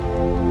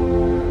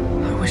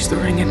wish the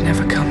ring had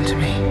never come to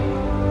me.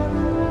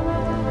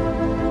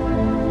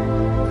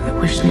 I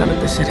wish none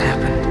of this had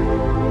happened.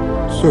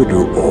 So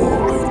do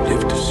all who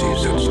live to see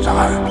such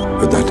times,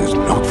 but that is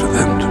not for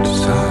them to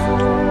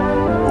decide.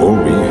 All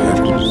we have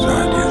to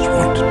decide is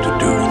what to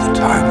do with the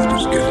time that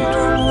is given to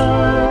us.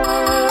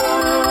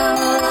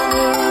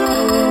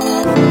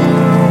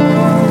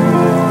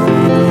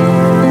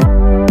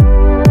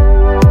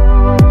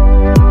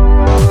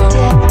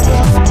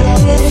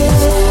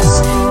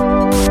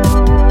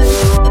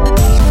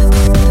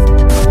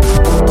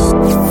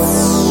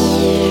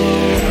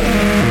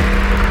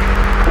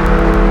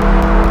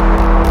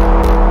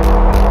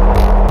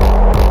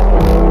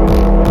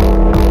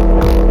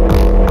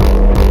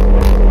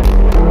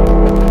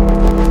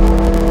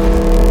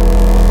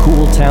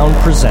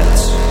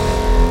 Presents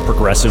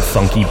Progressive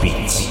Funky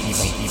Beats.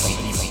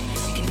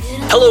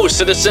 Hello,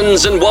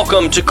 citizens, and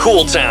welcome to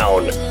Cool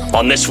Town.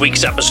 On this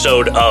week's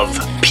episode of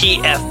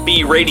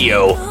PFB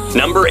Radio,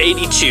 number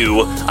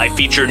 82, I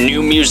feature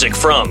new music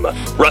from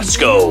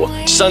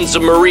Rusko, Sons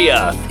of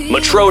Maria,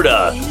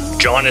 Matroda,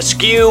 John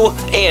Askew,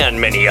 and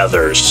many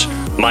others.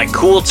 My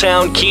Cool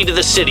Town key to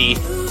the city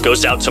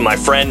goes out to my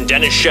friend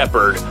Dennis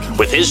Shepard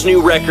with his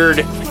new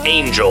record,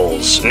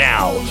 Angels.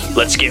 Now,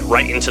 let's get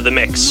right into the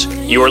mix.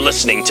 You are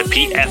listening to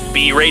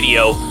PFB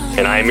Radio,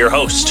 and I am your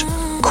host,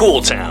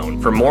 Cool Town.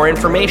 For more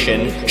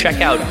information,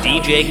 check out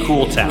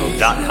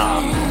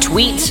djcooltown.com.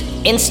 Tweet,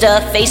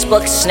 Insta,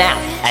 Facebook, Snap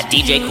at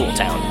DJ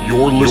Cooltown.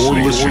 You're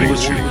listening to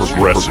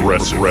Progressive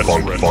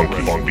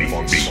Funky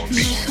Beats.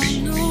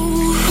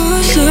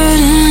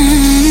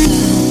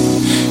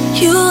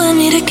 You and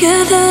me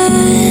together,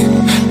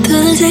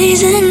 the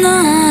days and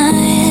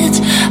nights.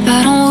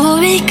 But don't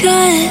worry,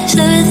 cause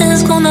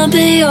everything's gonna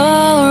be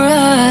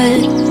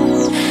alright.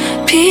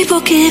 People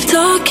keep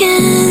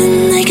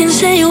talking, they can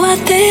say what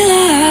they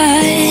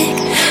like,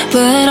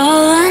 but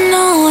all I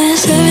know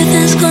is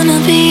everything's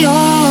gonna be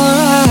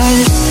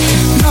alright.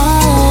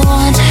 No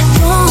one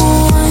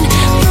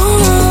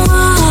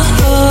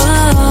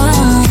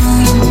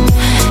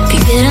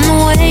can get in the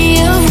way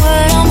of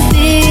what I'm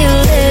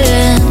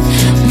feeling.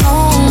 No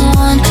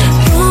one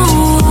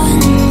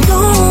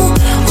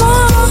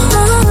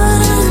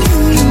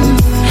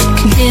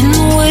can get in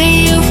the way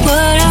of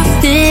what I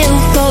feel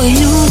for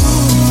you.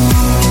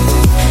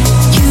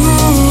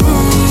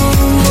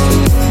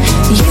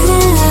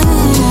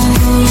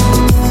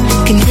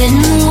 Can get in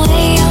the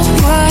way of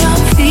what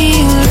I'm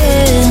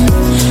feeling.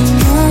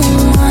 No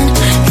one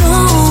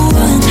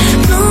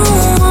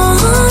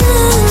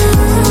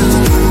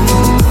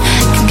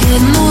can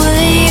get in the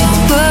way of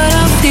what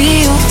I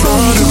feel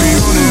for you. To be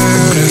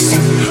honest,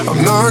 I'm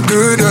not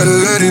good at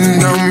letting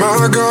down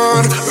my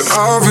guard, but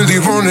I really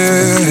want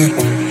it.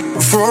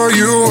 Before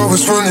you, I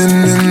was running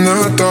in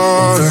the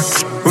dark.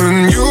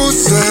 When you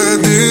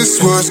said this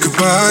was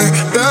goodbye,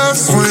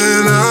 that's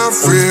when I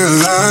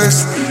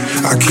realized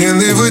I can't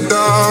live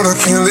without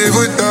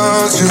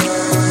you.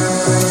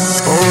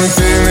 Only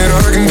thing that I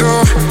can do,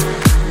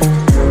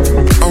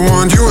 I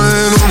want you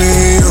and only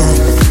you.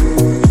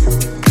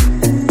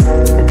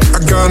 I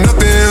got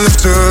nothing left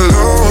to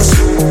lose.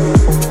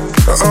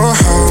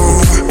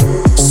 Oh,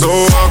 so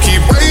I'll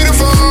keep waiting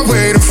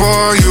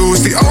for you.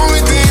 It's the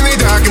only thing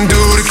that I can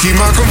do to keep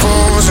my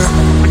composure.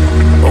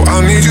 Oh,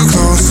 I need you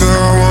closer.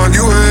 I want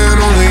you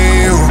and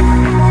only you.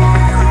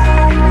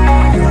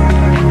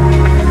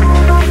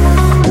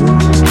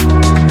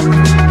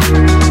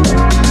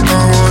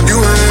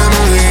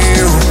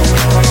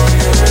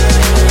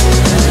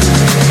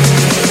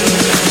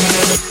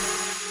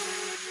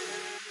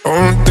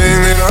 Only thing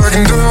that I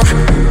can do,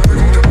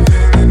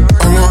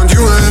 I want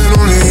you and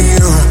only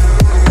you.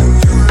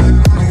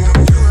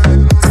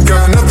 I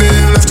got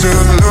nothing left to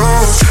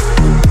lose.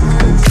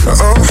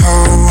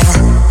 Oh,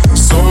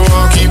 so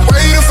I'll keep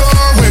waiting for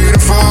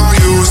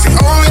you. It's the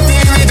only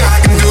thing that I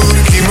can do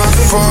to keep my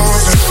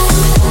composure.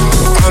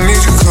 I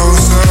need you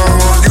closer. I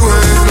want you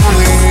and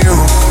only you.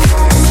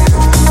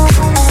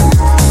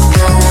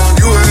 I want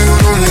you and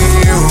only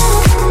you.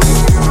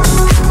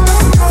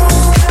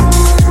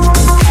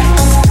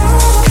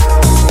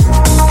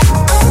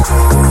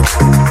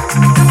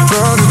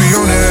 To be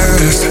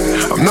honest,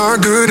 I'm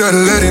not good at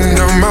letting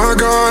down my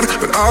guard,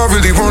 but I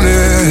really want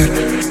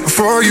it.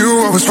 Before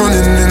you, I was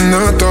running in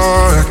the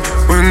dark.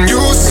 When you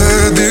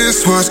said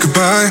this was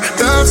goodbye,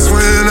 that's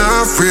when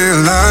I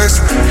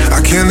realized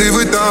I can't live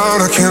without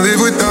you. I can't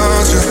live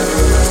without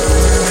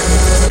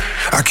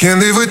you. I can't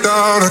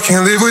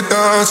live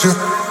without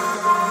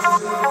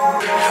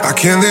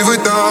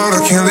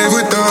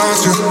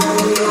you.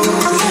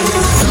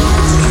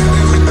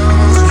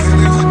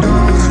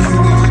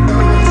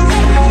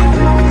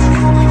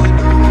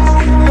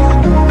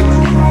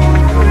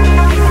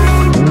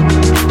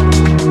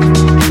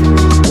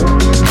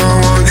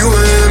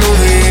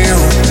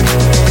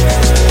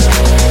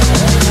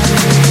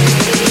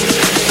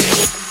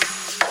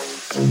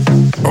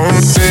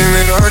 Only thing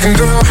that I can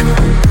do,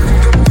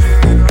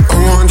 I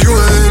want you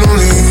and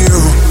only you.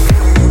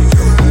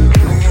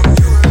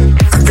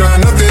 I got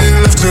nothing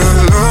left to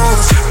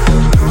lose.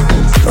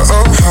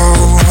 Oh,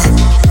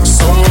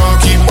 so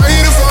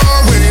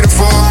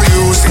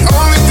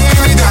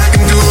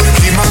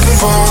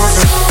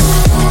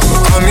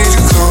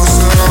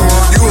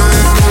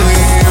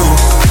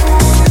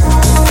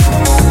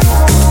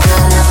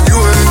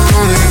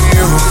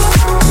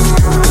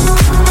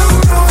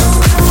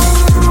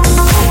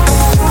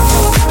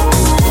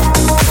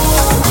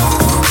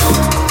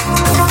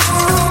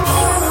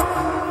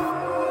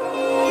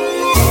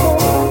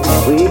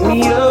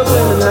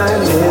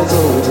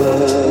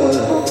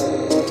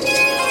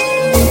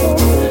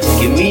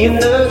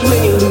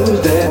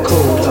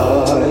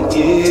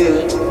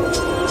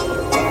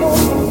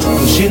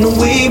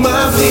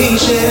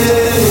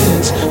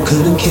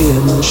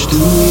rush through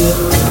you.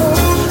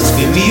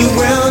 Spin me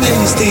around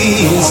and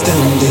stay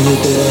astounded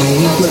that I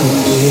ain't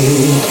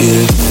grounded,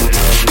 yeah.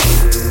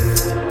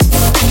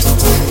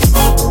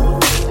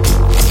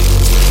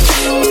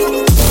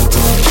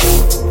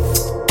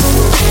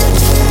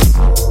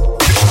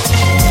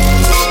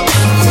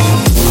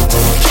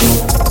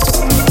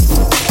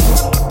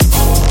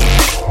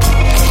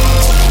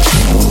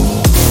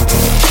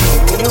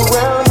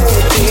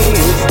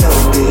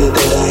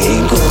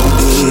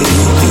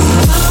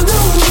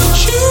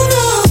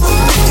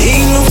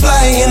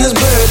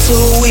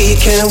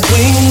 Can't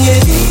wing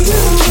it.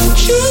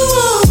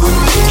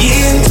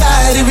 Getting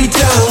tired every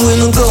time when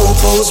the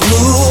goalposts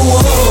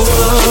move.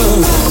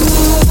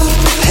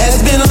 Has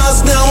been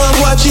lost, now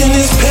I'm watching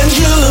this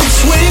pendulum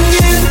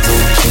swinging.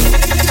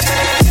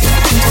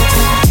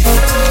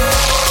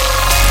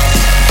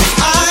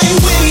 I'm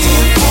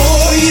waiting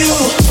for you.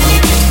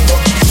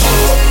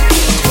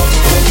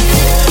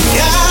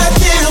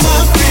 Goddamn,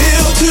 I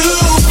feel too.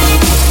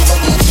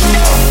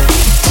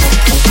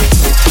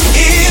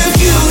 If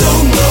you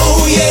don't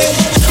know yet,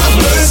 I'm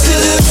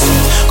merciless,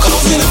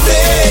 causing a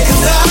fade,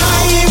 'cause I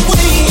ain't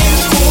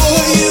waiting for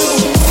you.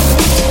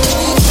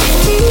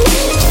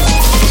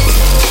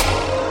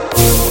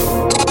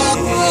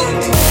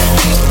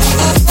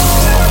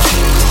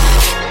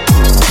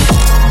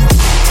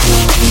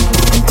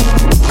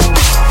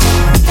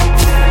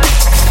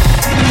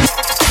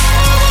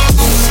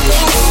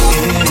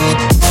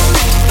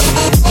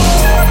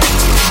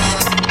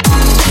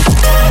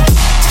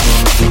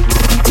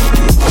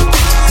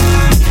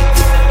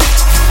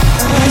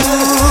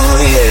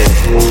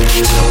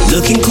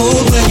 Looking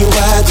cold when you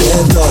ride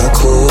that dark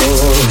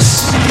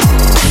horse,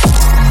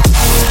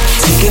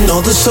 taking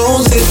all the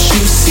souls that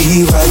you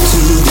see right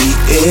to the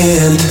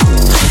end.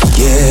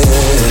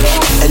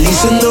 Yeah, at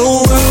least I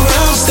know where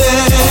I'm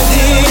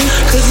standing,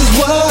 'cause it's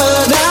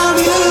what I'm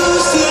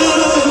used to.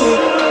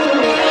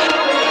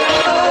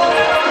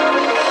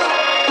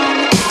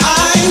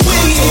 I'm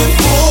waiting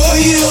for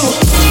you.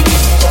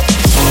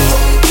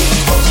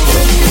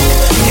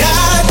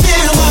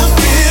 Goddamn, I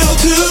feel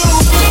too.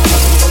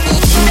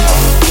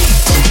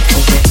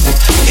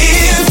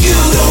 If you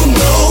don't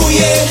know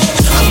yet,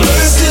 I'm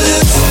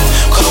merciless,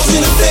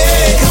 causing a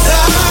fade, 'cause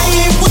I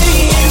ain't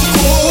waiting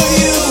for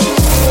you.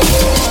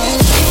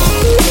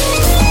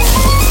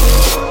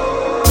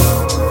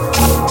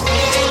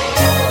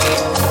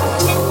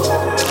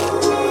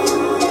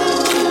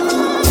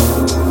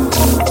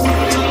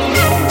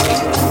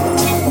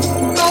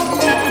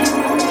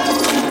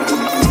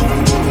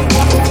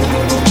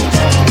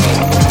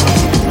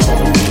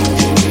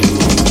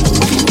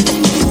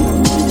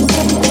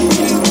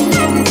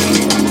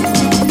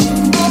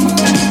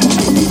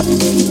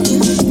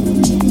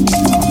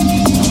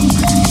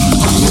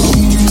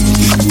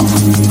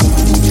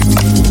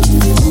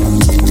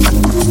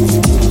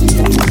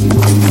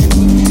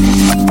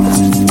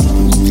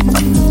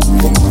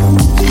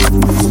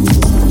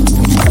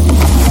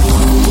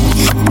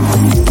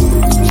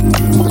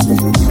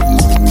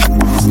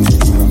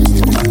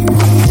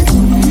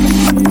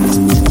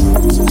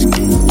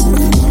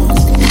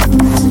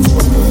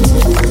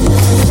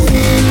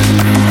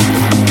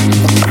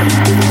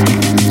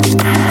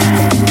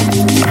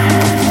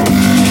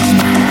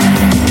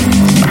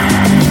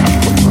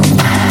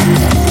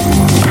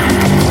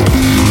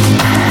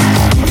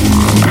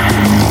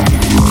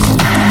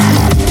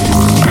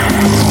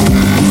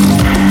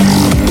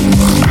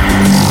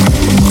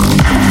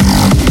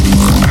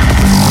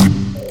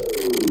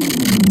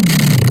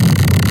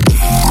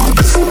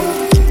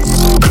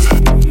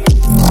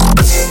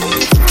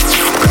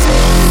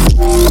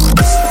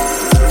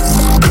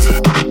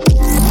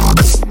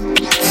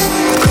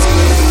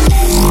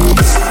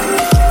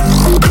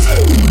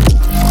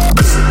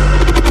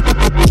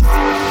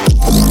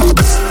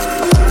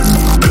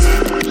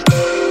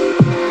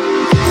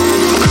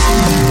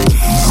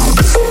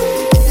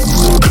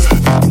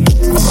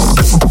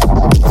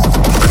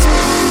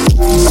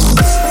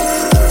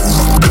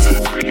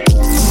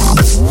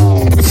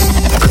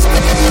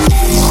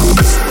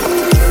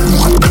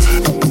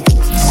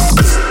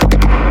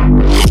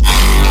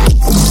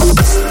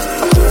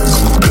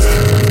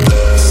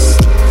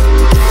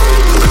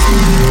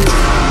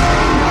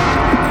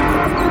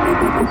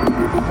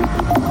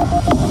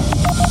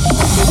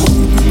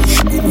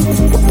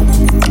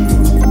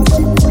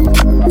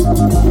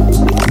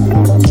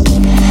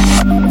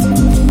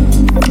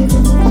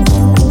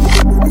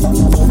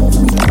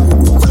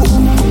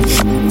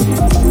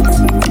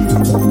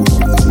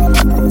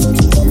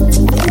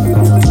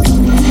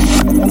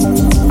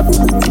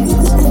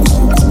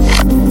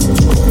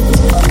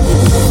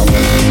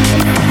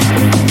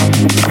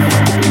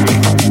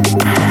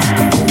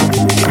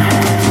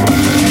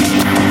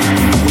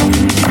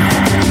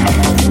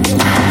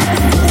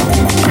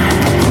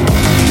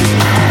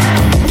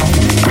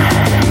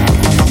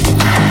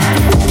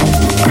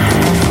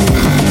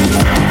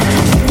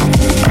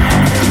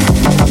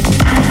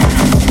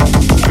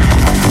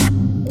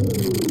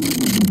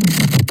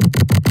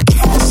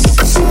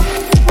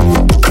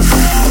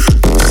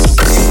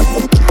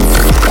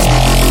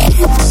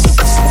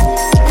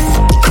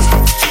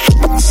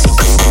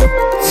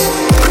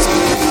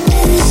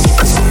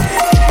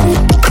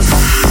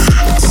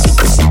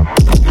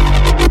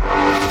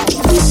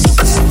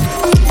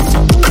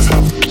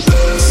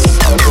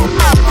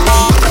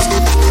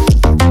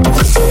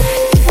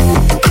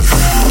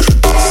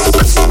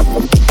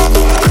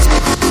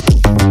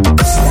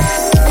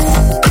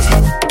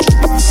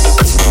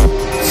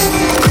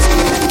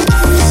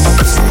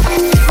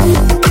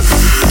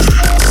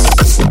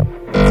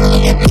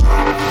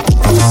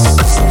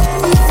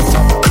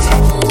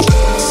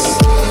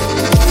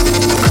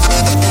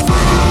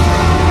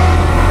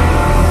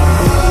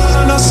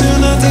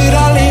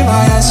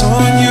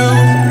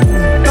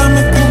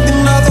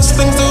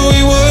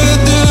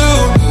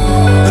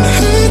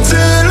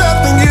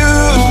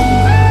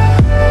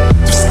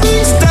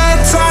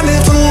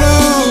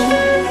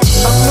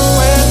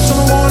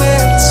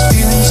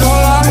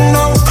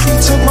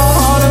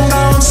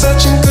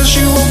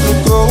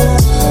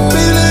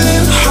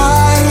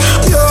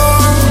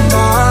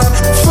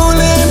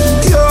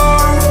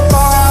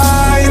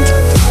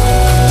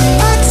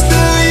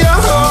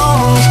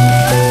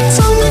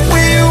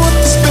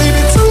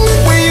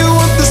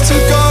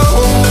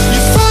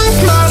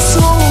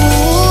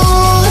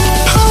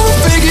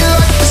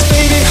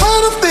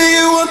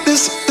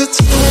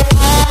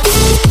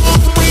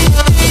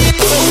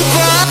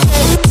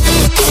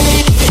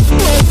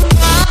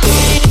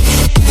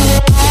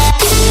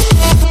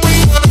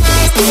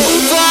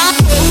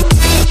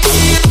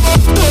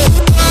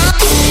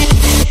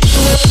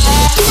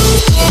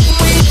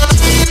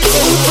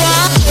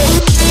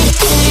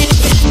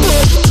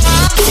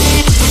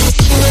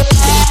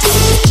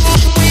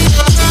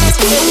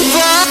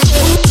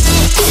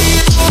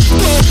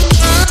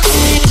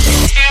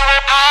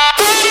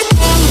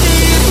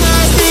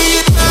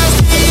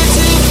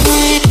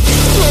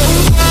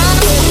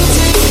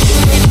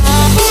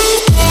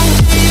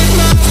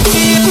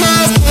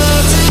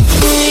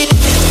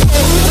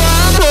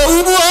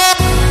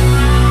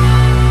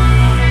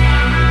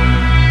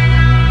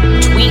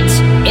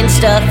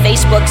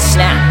 Facebook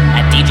Snap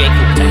at DJ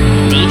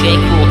Cooltown.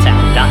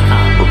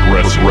 DJCooltown.com.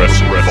 Progressive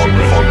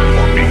funky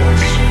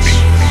beats.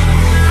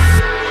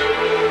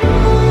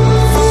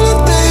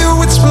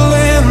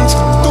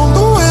 Don't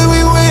know where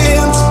we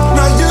went.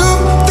 Now you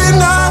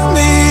deny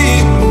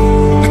me.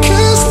 I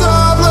can't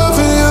stop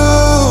loving you.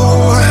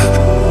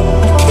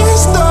 I can't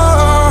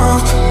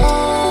stop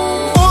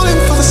falling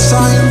for the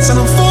signs, and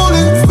I'm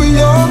falling for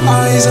your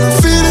eyes, and I'm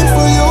feeling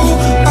for you.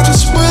 I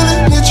just really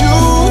need you.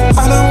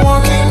 And I'm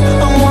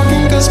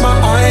walking 'cause my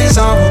eyes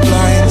are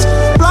blind.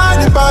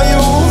 Blinded by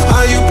you.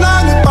 Are you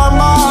blinded by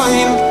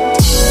mine?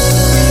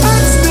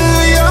 I'm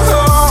still young.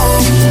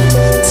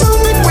 Tell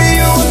me where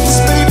you want this,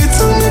 baby.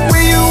 Tell me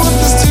where you want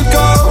this to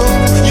go.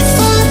 You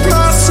find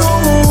my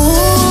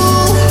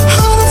soul.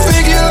 How to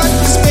figure like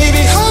this,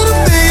 baby? How to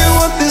figure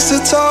what this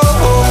at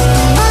all?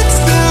 I'm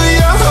still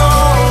young.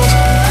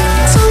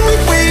 Tell me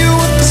where you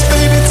want this,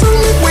 baby. Tell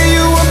me where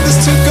you want this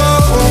to go.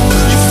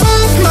 You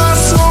find my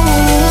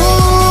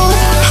soul.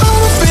 How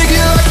to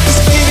figure like this,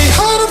 baby?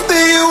 How to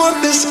figure what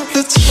this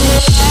at all?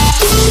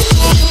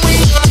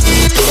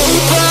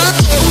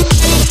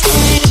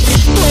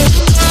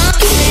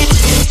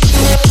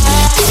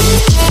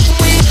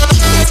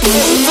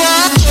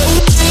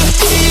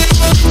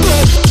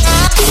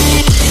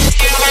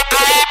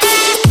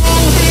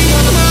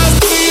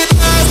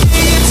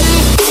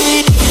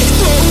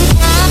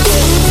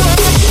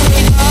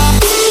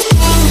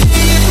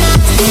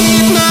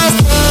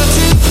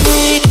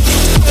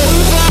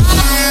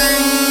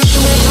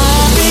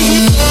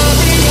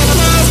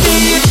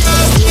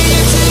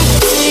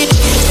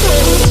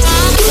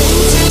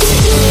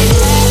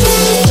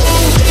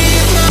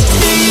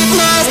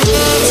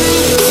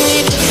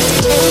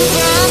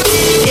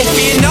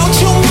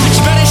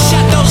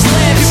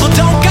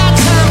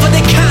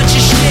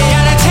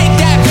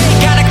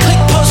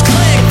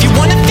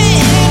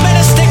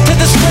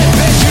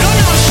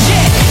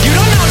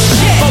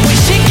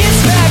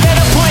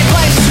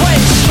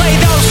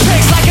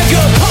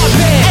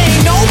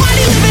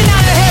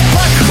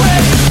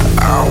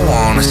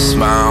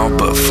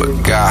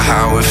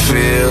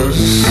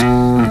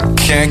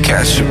 Can't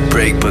catch a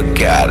break, but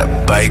got a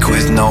bike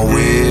with no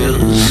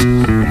wheels.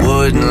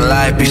 Wouldn't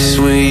life be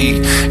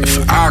sweet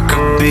if I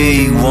could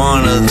be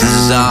one of the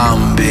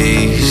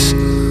zombies?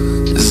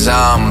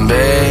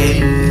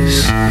 Zombies.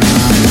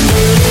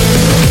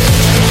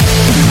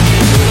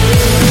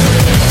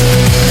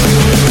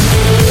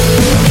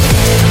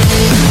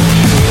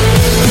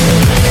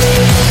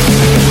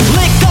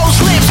 Lick those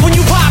lips when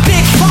you pop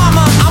Big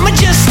Pharma. I'ma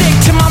just stick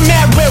to my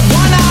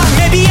marijuana.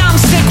 Maybe I'm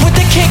sick with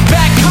the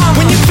kickback karma.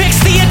 When you fix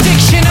the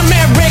addiction,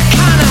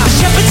 Americana.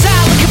 Shepherd's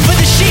out looking for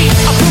the sheep.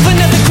 Approve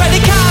another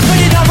credit card, put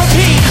it on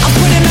repeat. I'll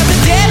put another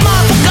dead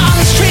motherfucker on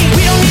the street.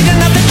 We don't need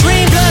another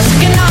dream, blood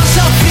sucking on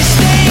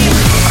self-esteem.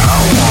 I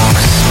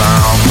wanna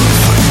smile,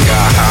 but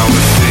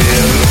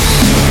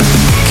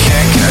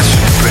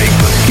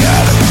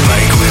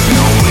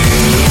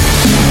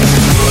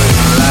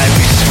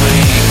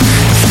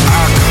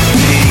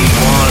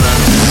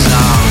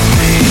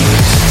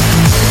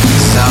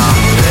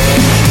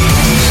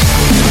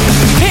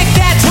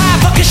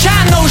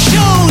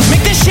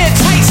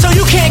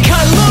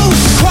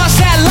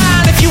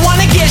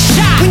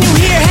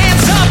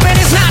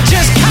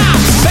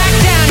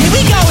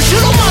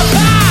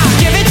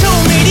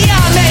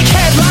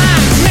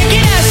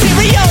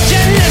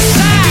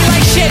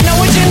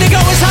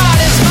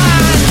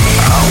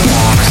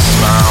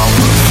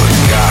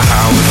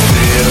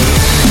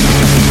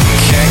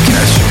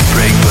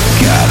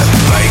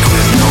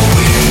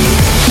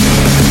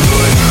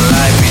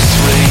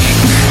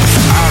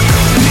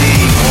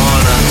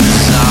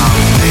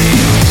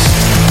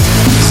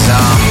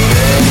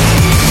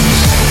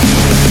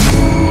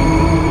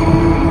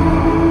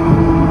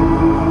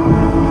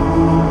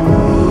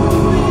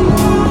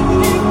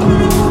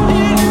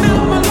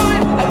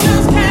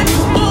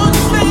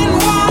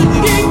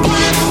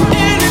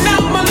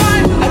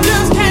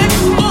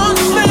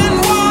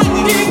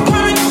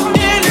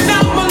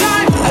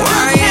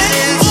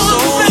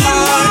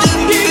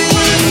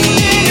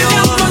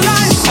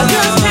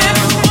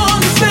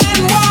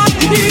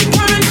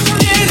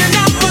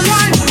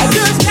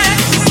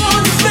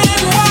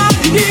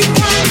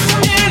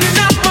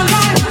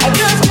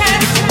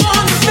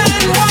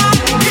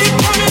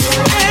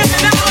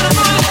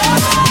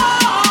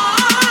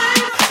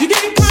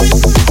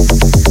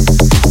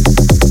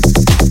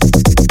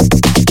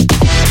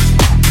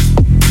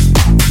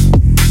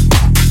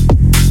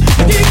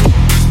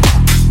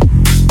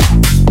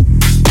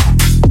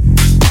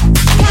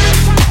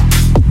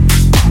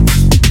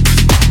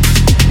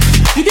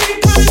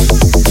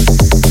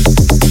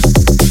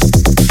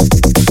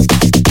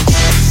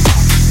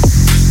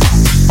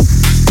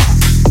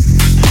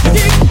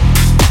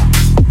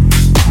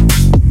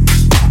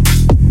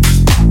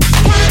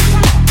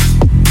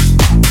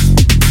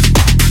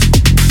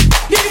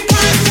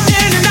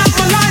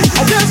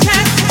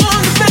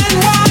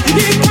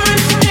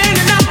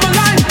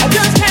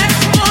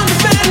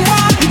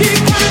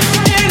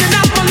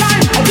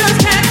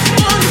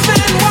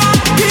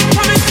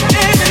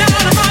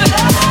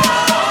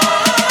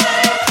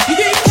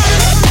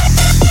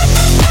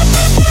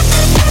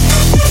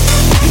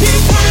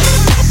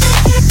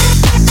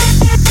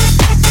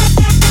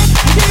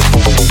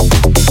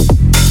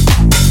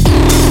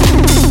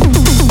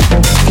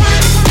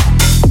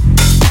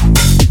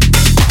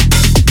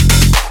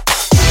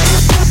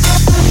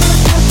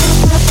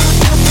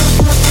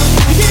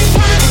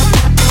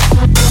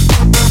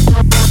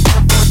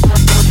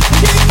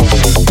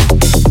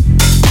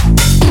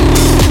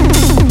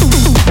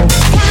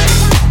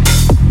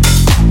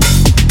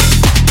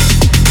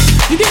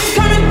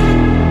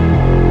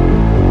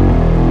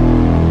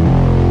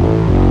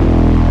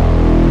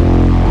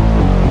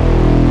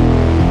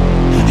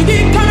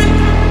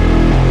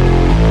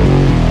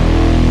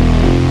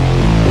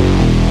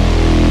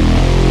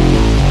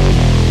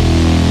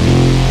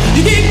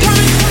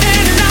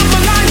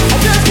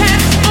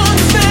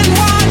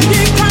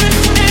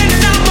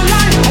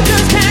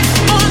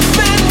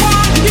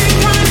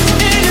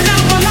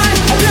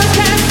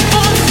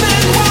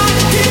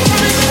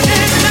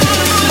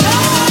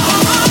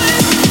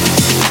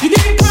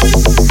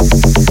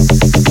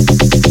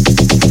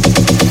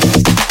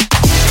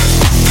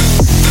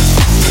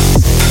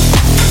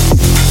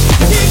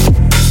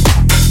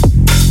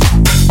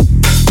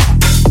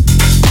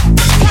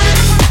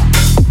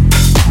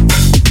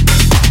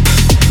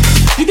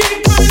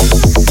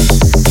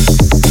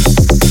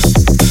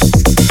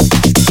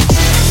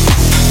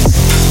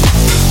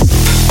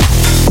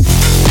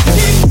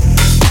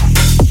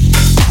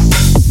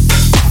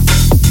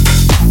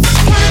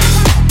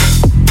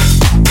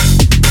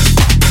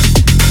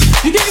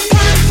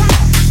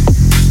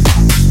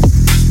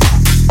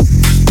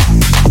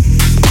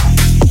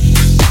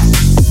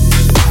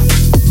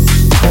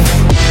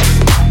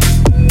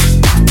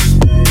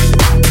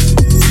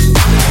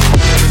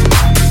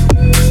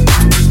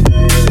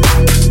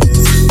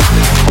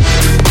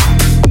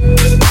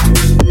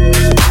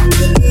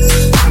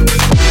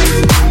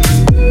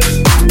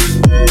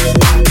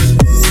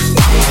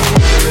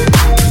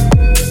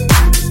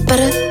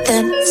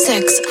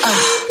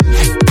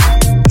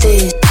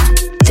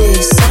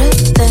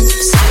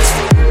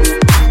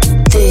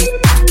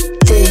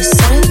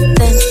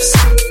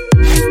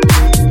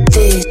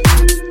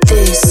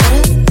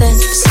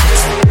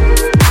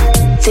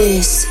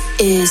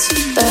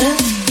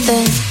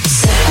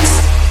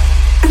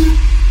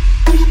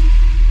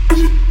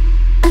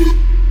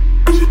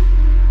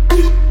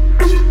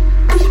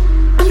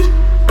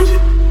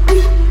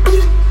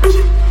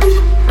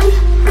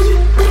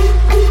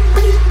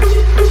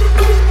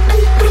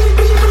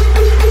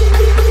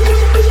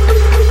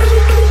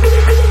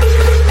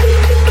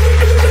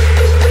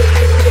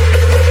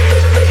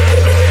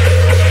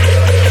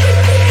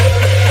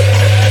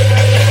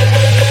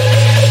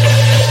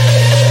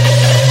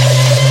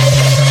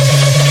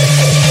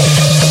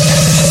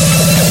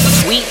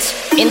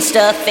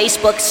Insta,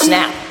 Facebook,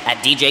 Snap at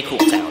DJ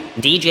Cooltown.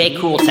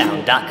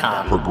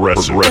 DJCooltown.com.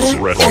 Progressive funk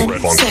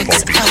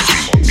beats.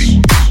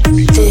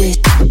 This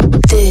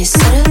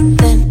better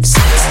than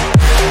sex.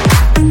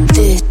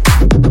 This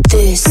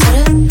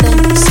better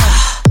than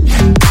sex.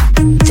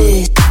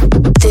 This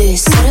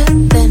better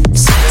than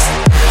sex.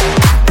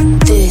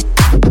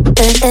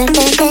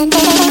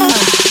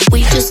 We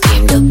just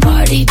came to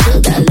party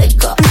till that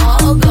liquor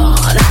all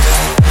gone.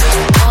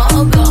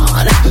 All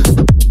gone.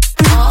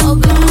 All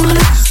gone.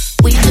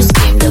 We just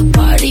came to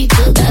party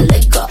till that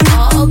liquor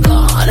all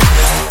gone.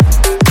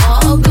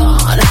 All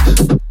gone.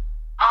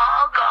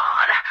 All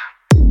gone.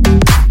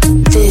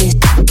 This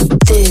better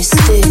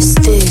than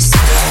sex.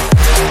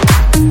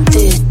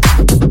 This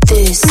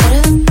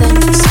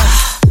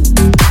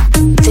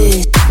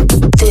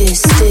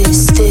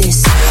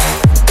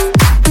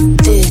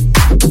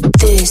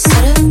better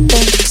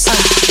than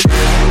sex.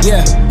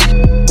 Yeah.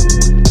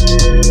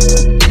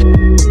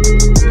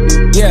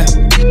 Yeah.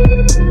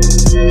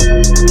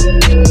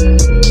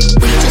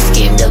 We just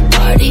came to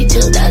party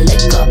till that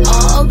liquor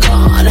all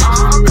gone.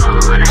 All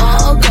gone.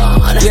 All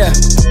gone. Yeah.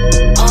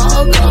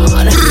 All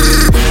gone.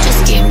 We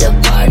just came to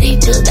party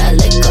till that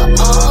liquor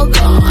all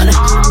gone.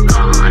 All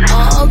gone.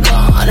 All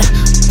gone.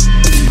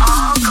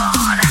 All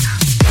gone.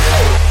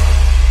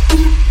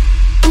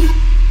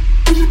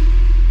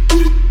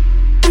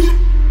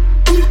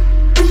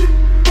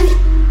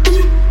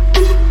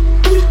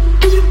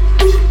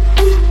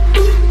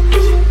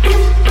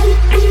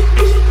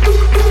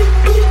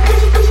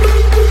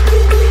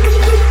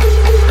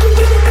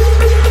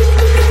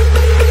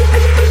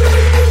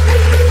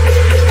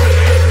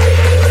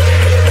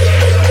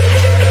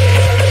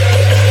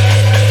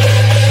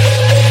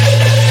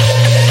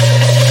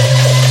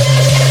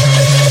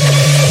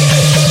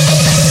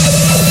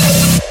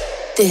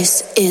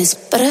 This is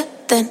better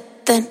than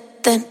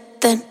better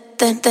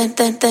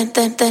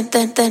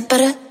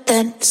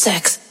than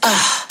sex.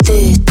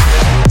 This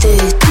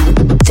better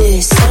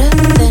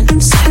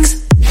than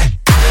sex.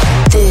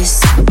 This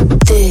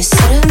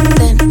better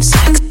than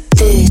sex.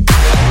 This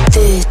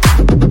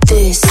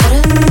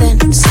better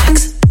than sex.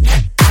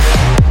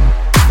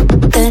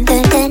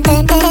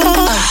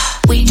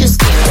 We just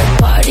came to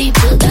party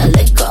till that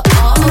liquor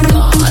all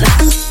gone.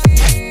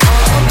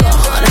 All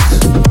gone.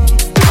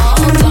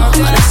 All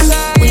gone.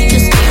 We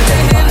just came to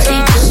party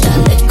till that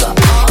liquor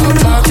all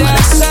gone.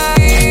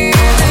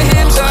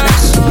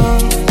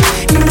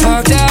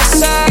 Parked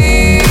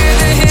outside,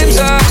 the hips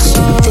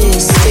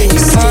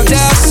are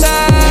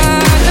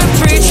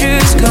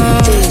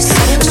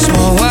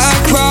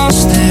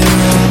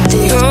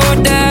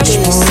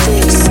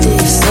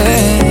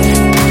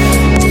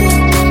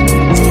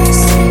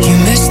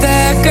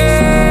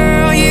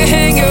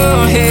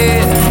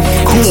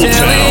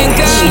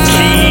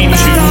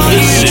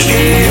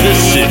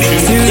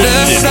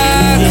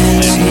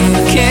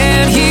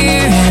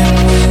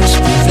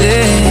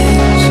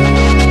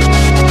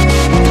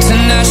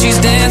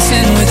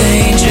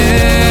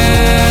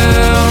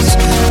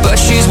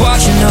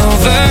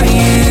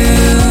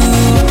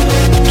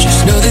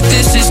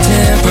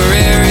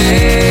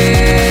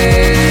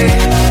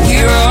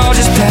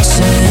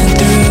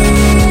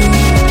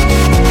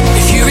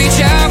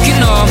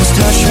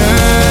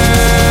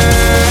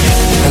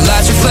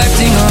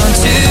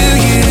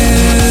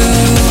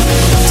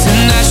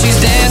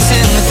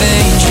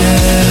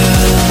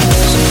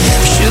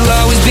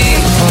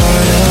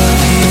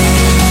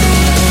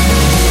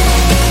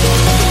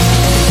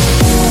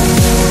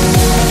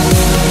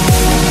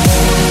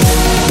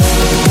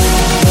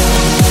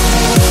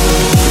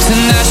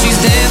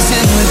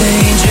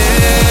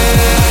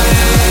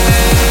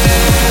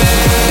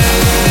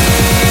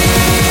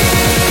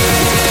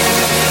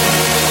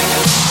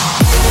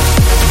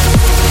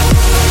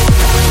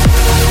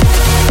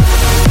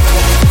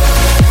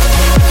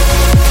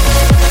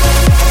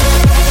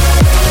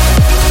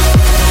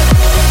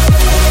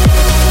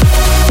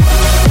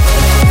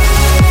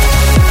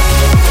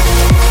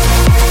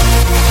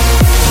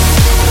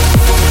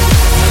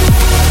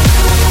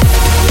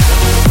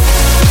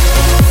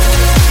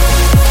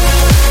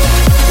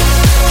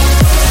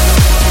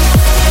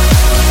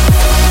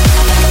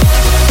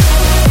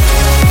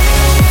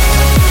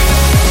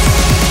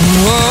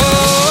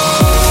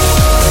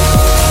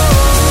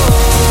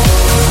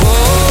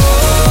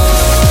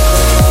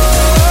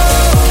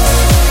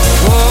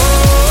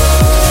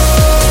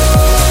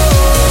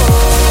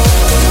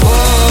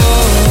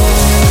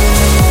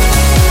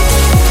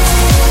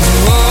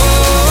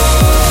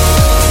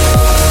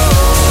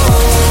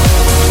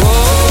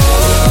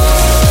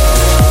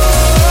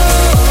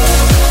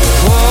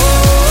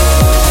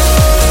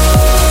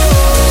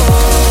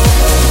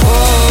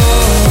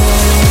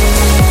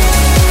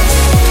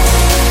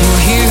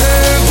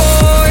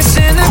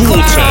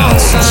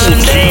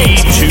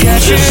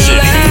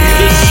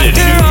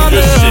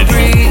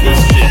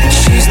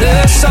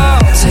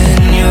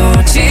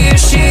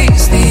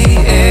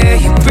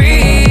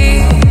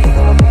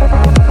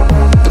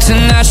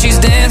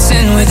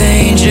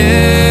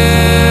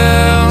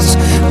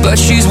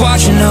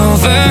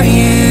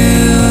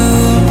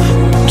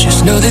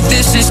Just know that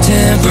this is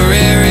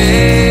temporary.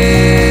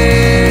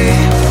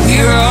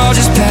 We are all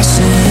just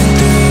passing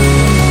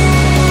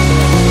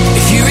through.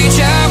 If you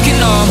reach out, can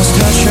almost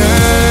touch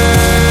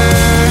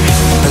her.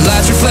 Her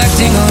light's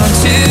reflecting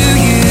onto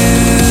you.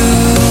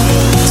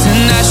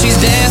 Tonight she's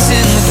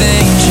dancing with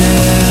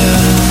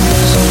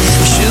angels.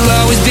 She'll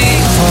always be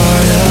a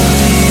part of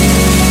you.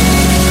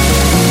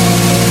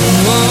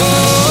 Whoa.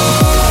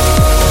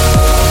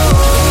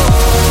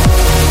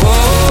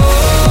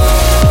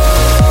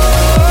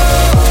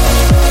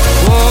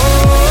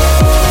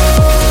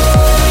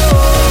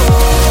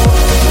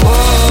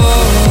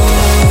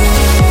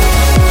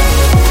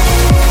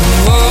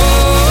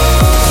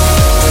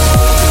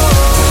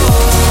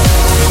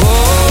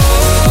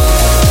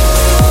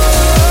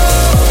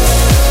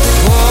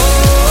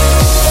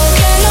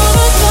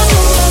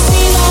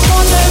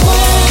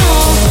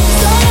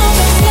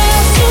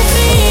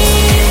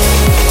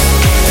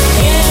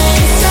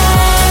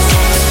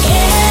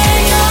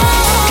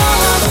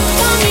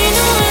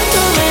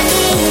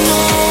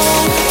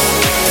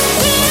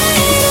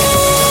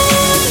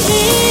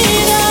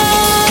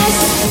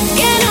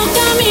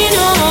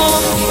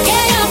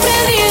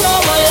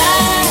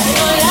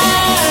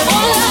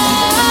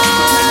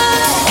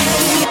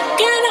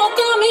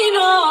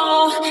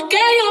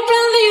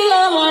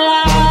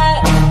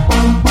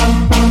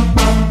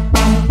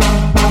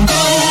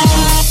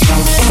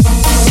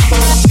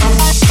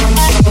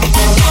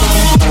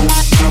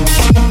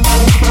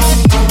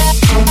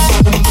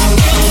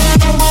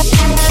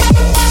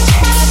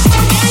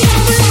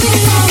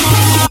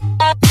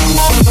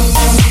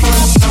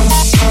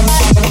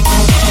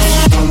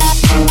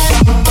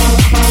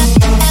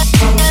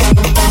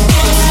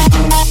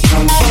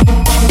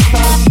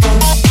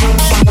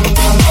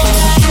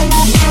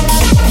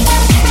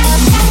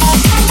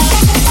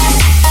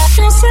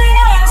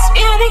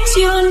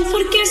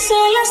 Porque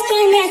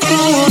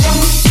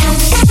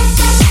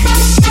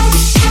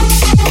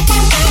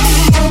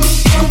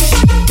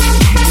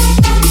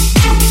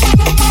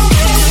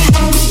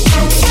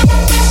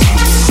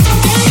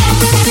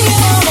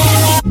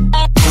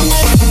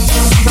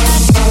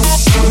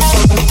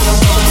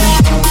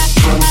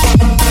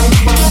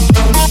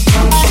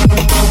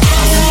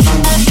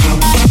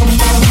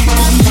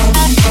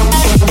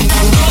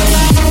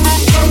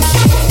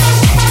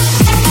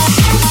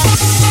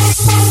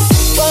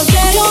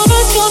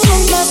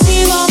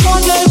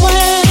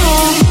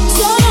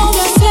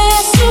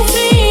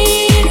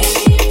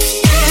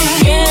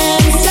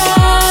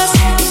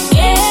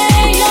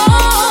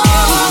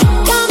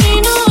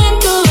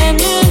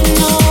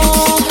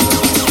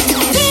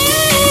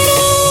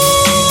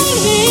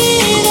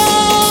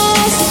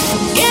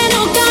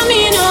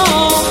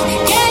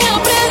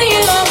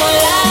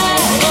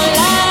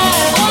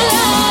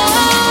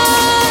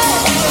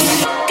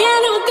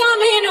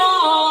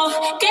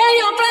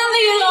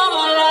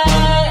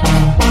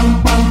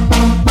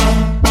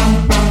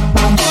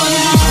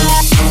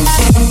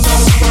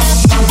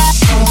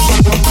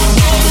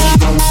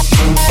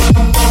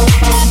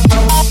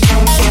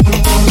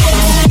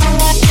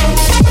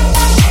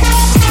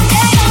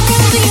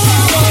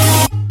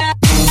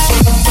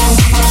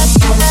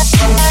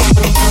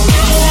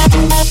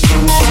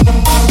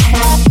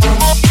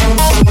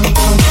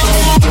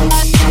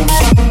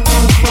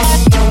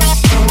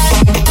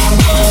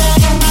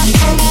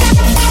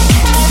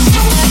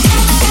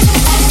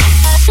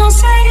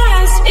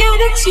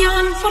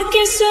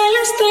solo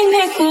estoy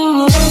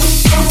mejor.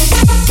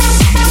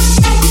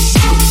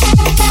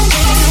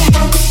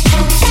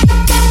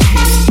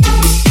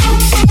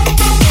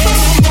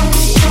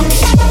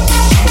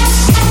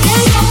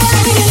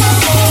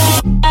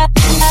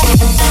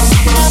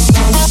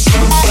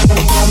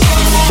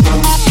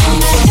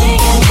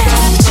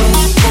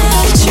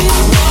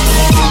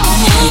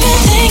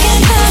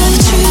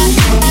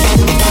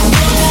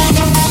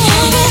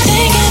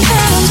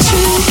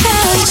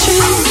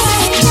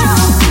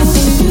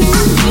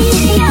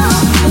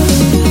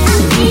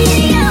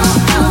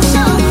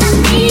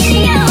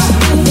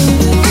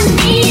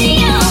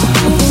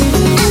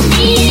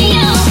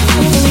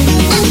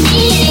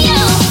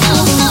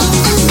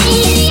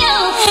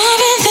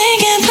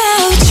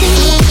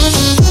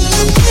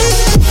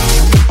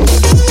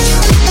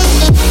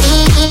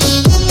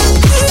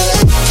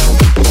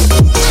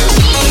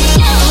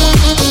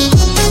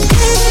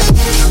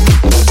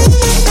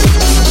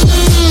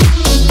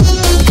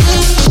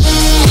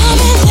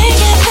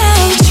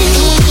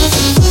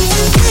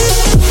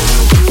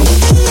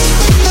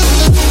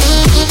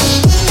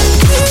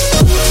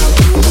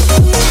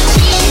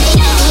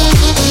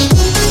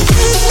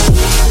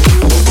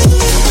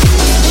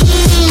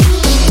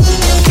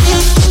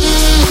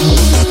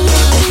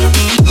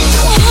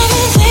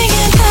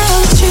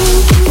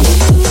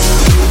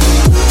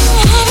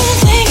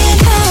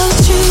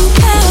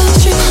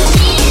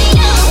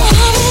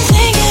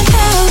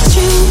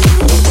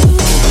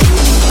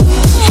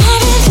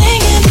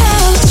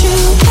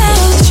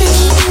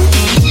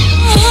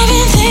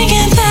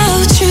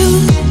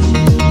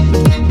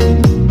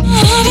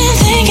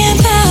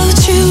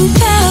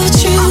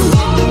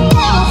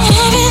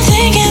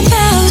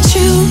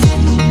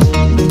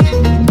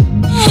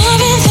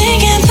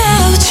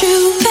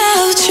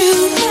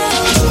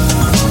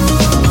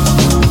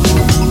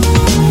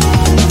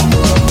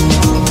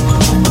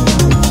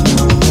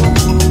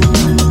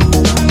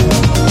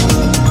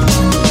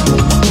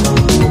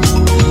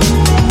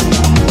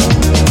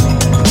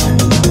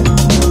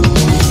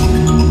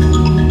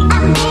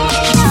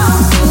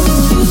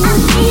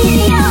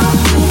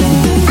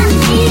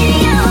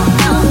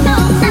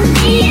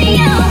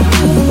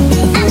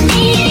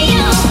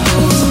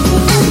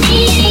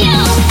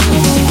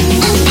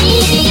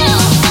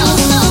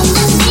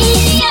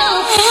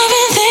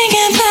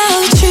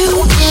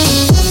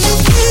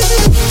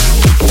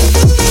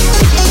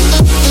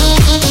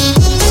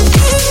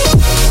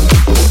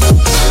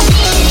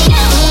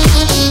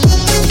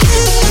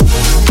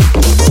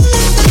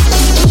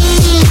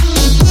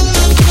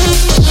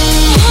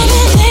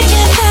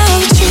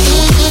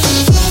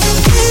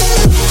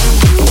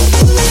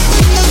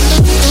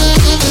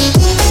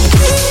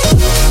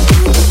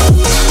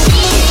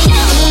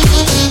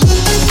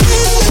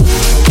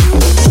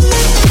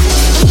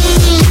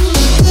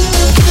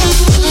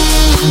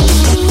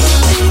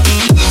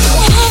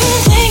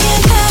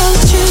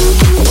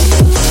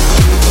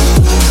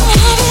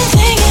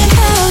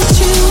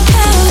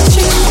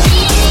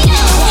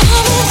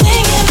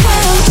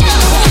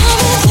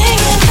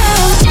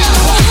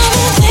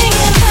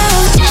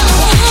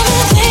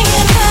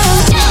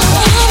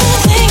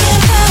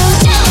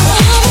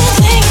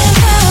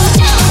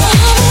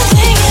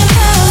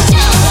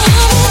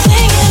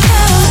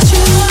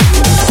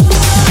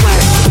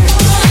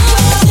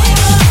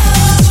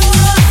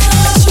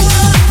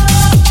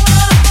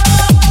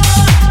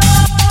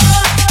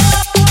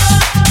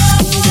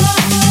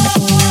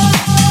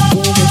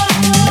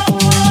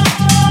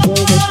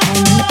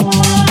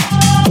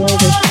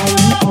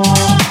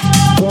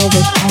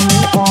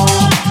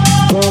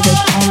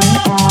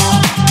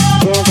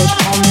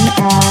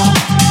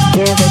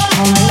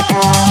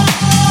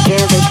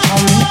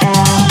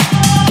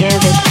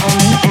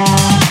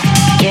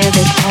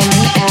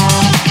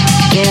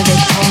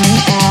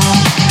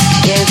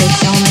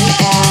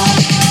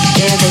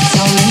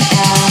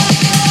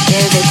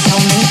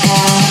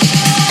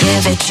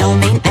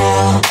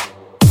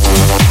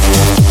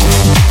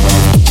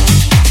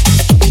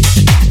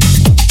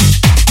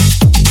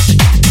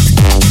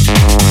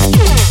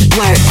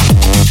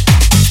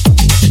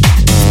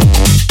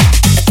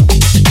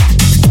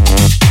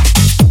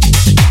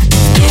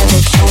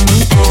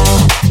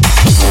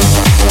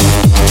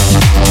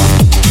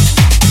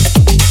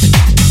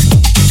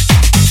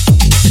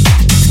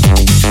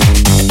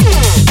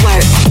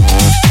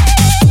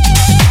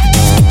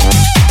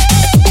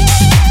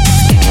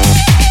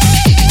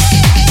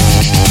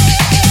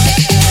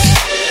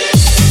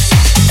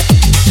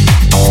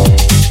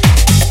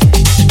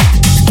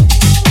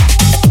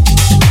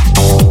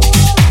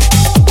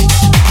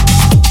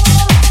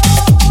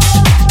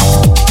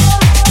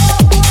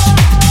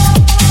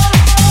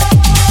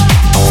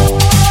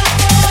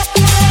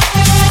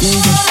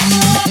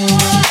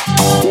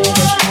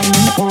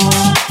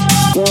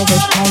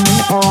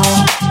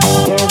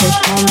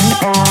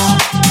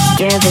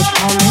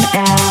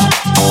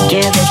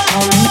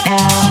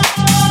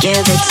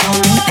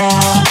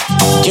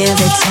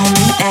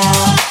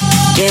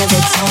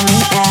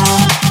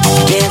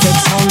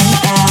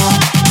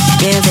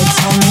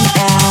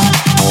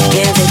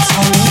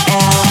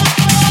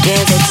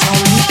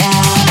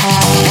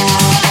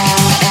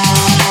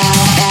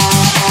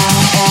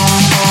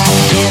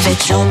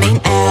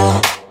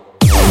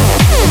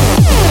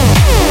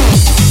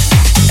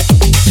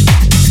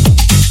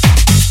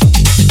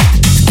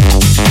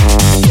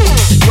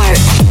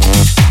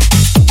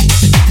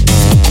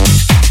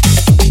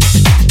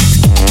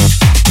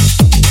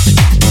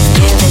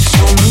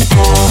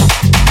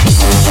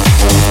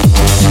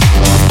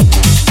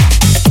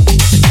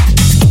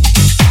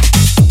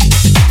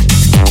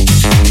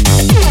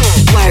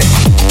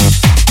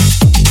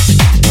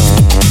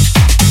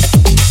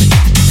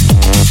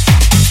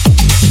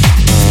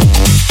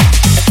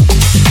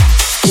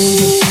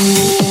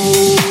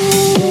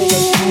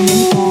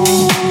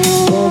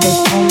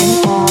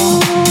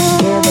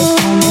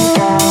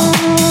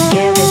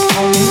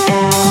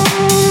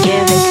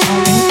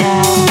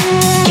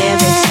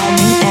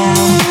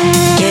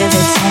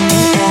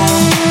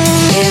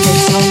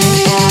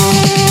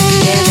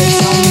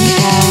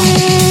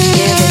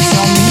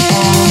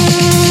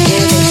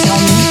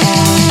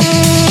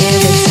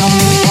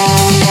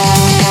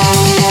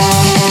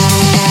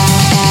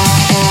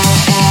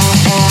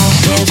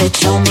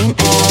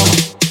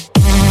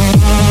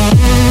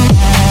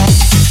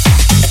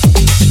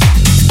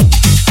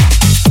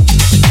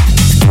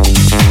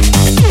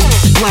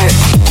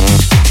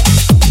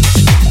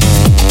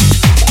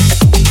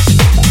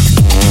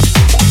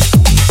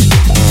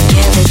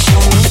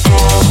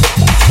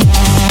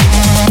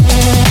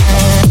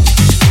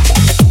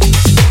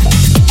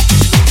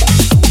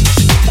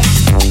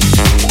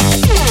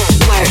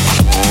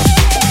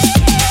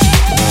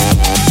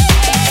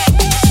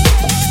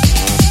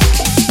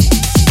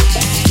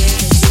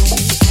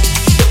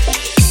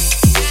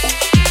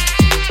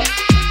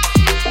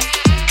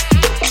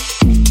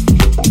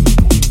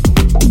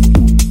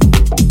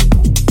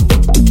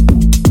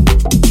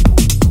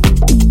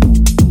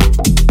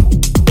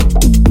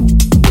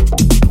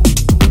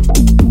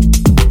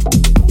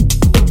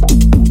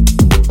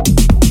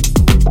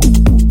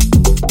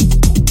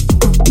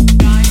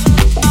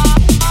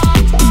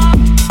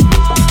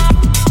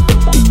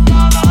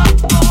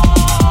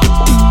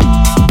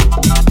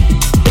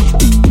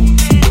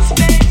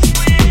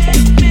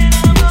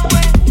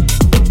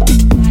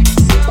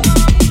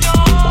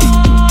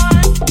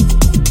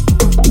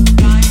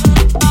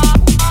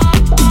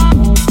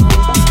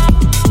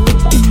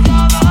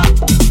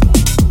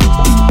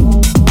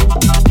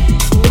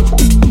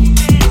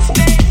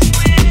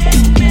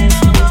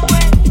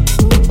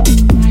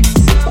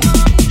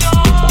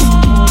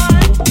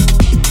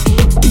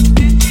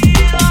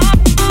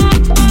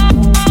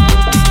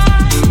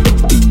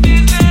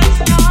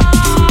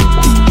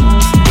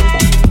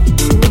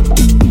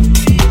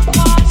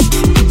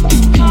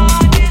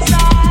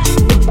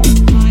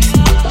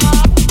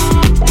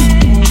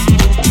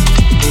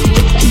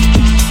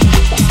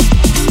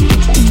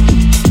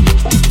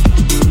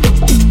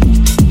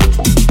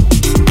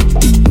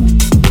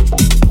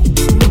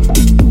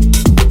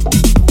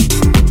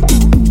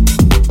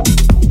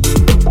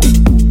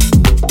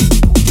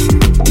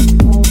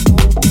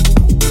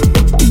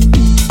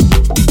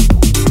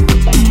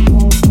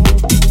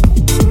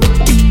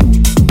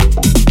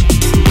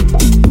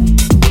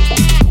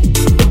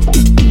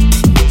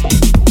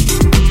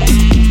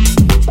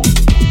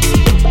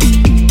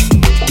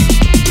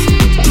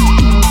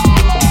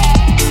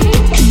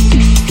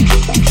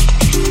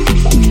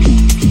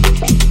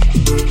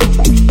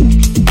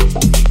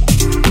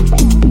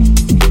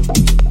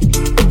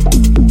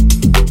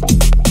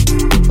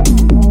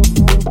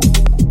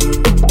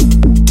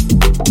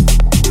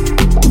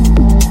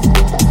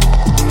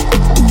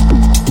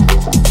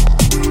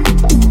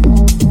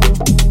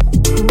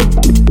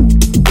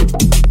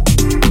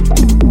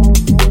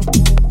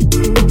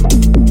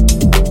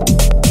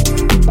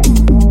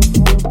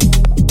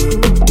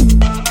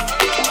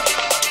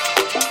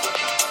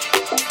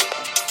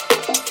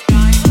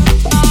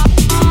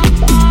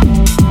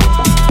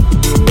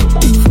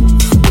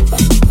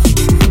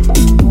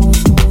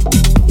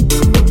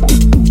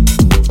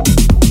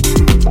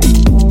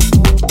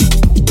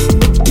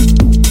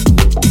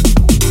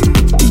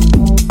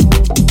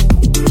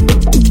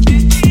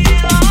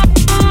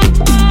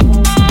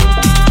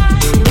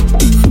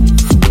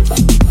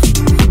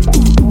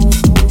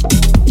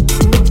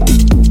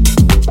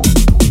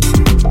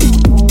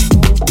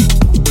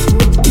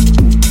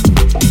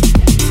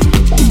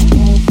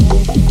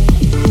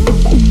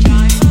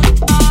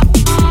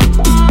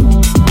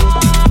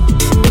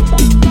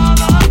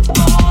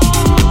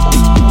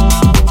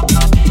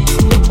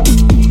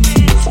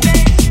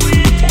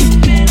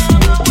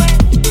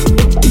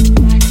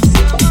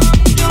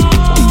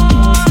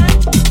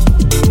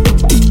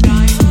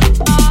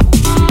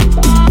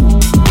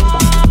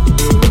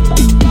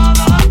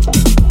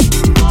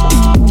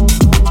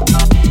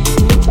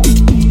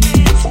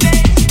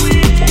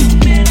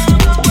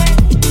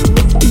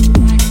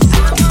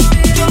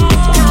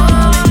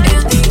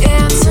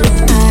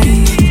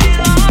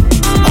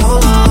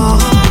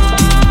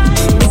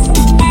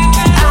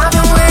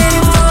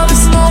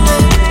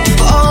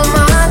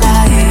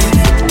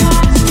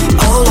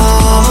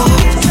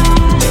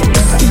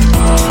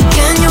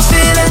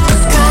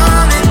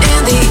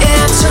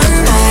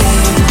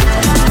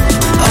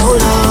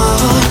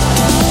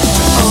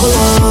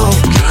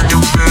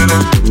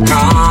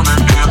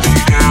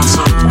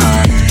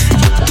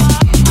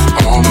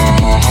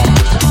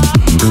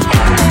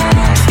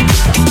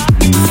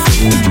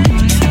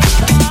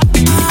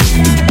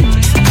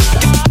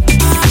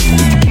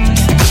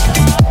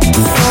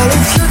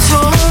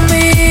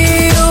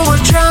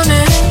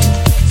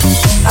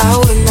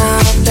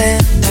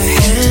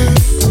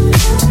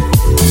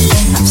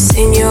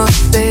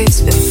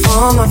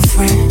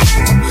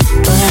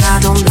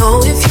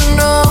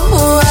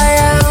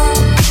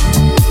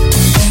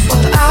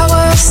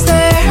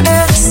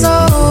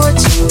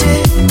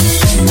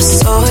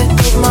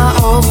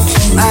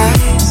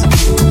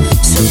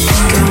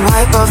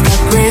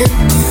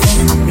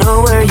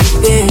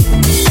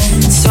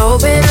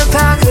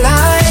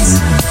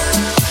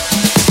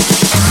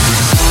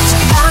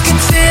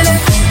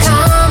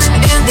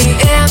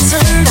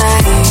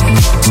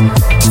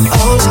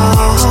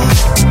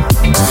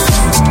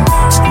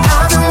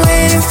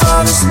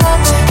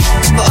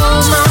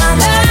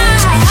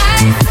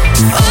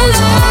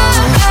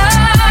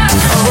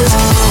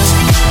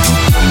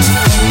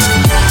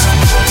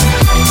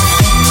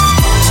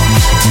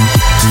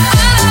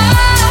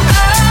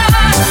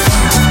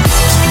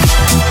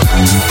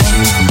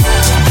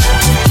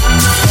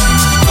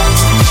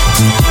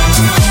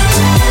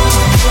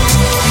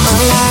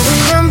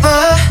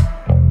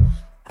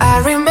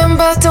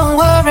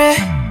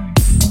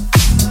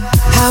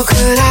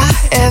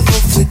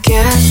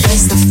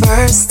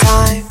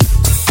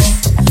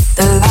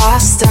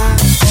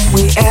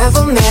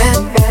 ever met.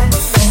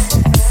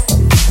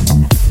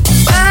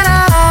 But I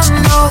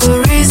know the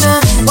reason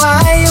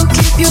why you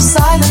keep your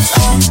silence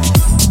on.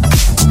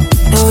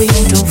 No,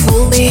 you don't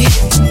fool me.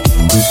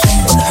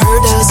 When the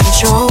hurt doesn't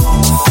show,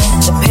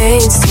 the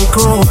pain still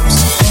grows.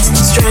 It's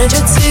no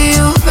stranger to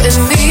you and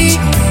me.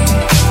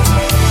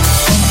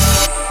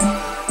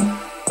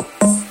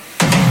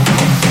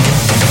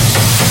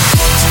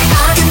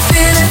 I can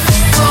feel it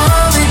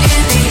coming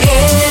in the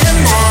air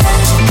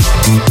tonight.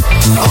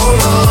 Oh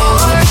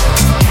Lord,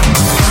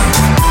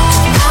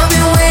 I've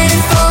been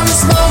waiting for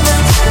this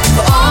moment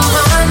for all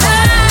my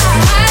life.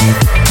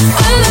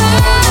 Oh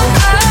Lord,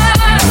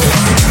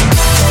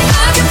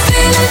 I can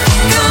feel it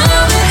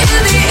coming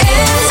in the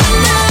air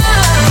tonight.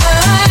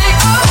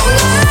 Oh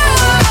Lord,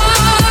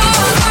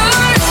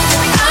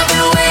 I've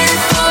been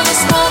waiting for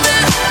this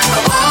moment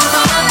for all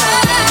my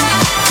life.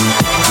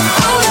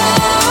 Oh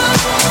Lord,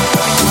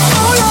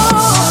 oh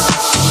Lord.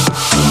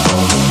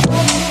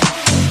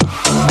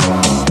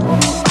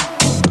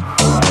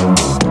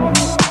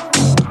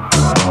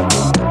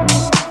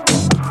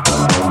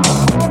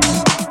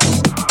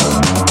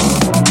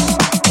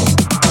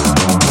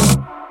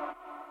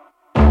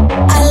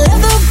 I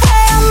love the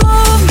way I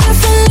move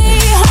differently,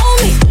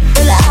 homie.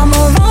 When I'm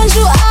around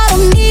you, I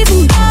don't even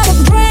got a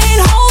brain,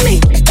 homie.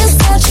 It's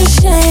such a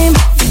shame.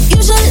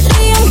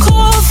 Usually I'm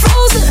cold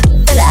frozen,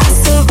 but I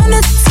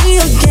surrender to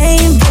your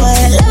game.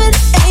 But love it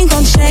ain't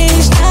gon'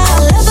 change now. I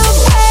love the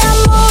way I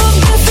move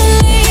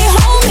differently,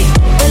 homie.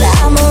 When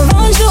I'm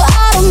around you,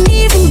 I don't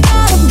even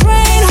got a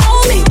brain,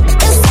 homie.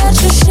 It's such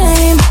a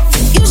shame.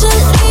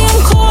 Usually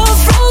I'm cold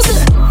frozen,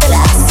 but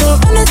I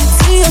surrender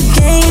to your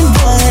game.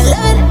 But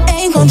love it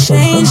ain't gon'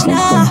 change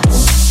now.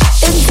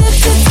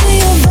 Addicted to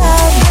your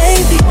vibe,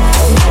 baby.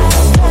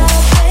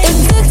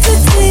 Addicted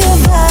to your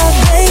vibe,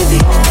 baby.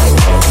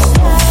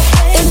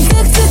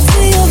 Addicted to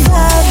your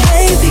vibe,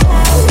 baby.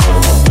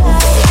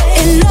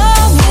 In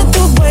love with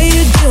the way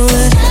you do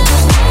it.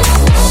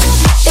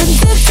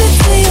 Addicted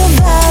to your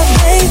vibe,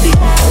 baby.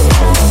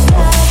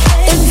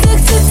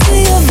 Addicted to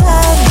your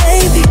vibe,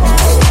 baby.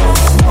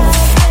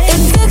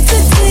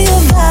 Addicted to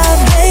your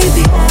vibe,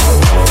 baby.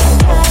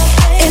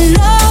 In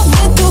love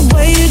with the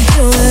way you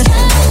do it.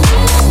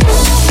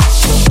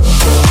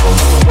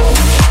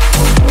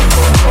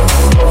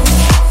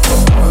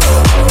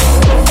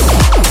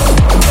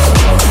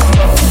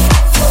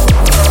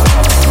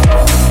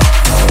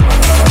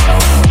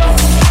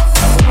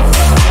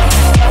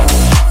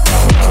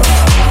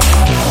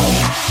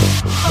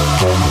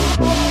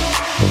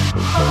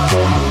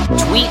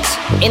 Tweet,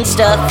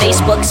 Insta,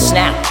 Facebook,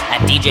 Snap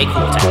at DJ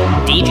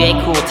Cooltown.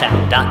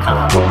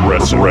 DJCooltown.com.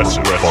 Progressive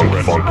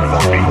funky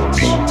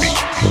beats.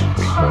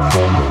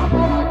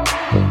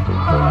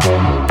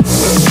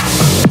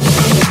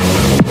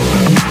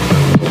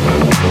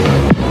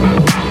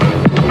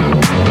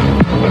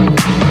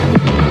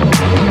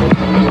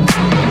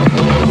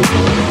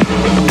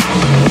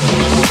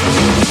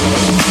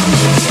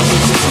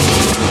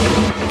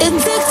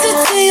 Addicted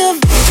to your